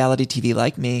much reality TV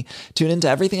like me, tune into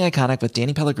Everything Iconic with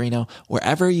Danny Pellegrino,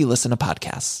 wherever you listen to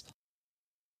podcasts.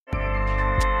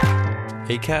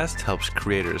 Acast helps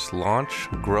creators launch,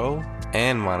 grow,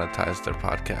 and monetize their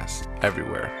podcasts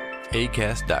everywhere.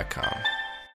 Acast.com.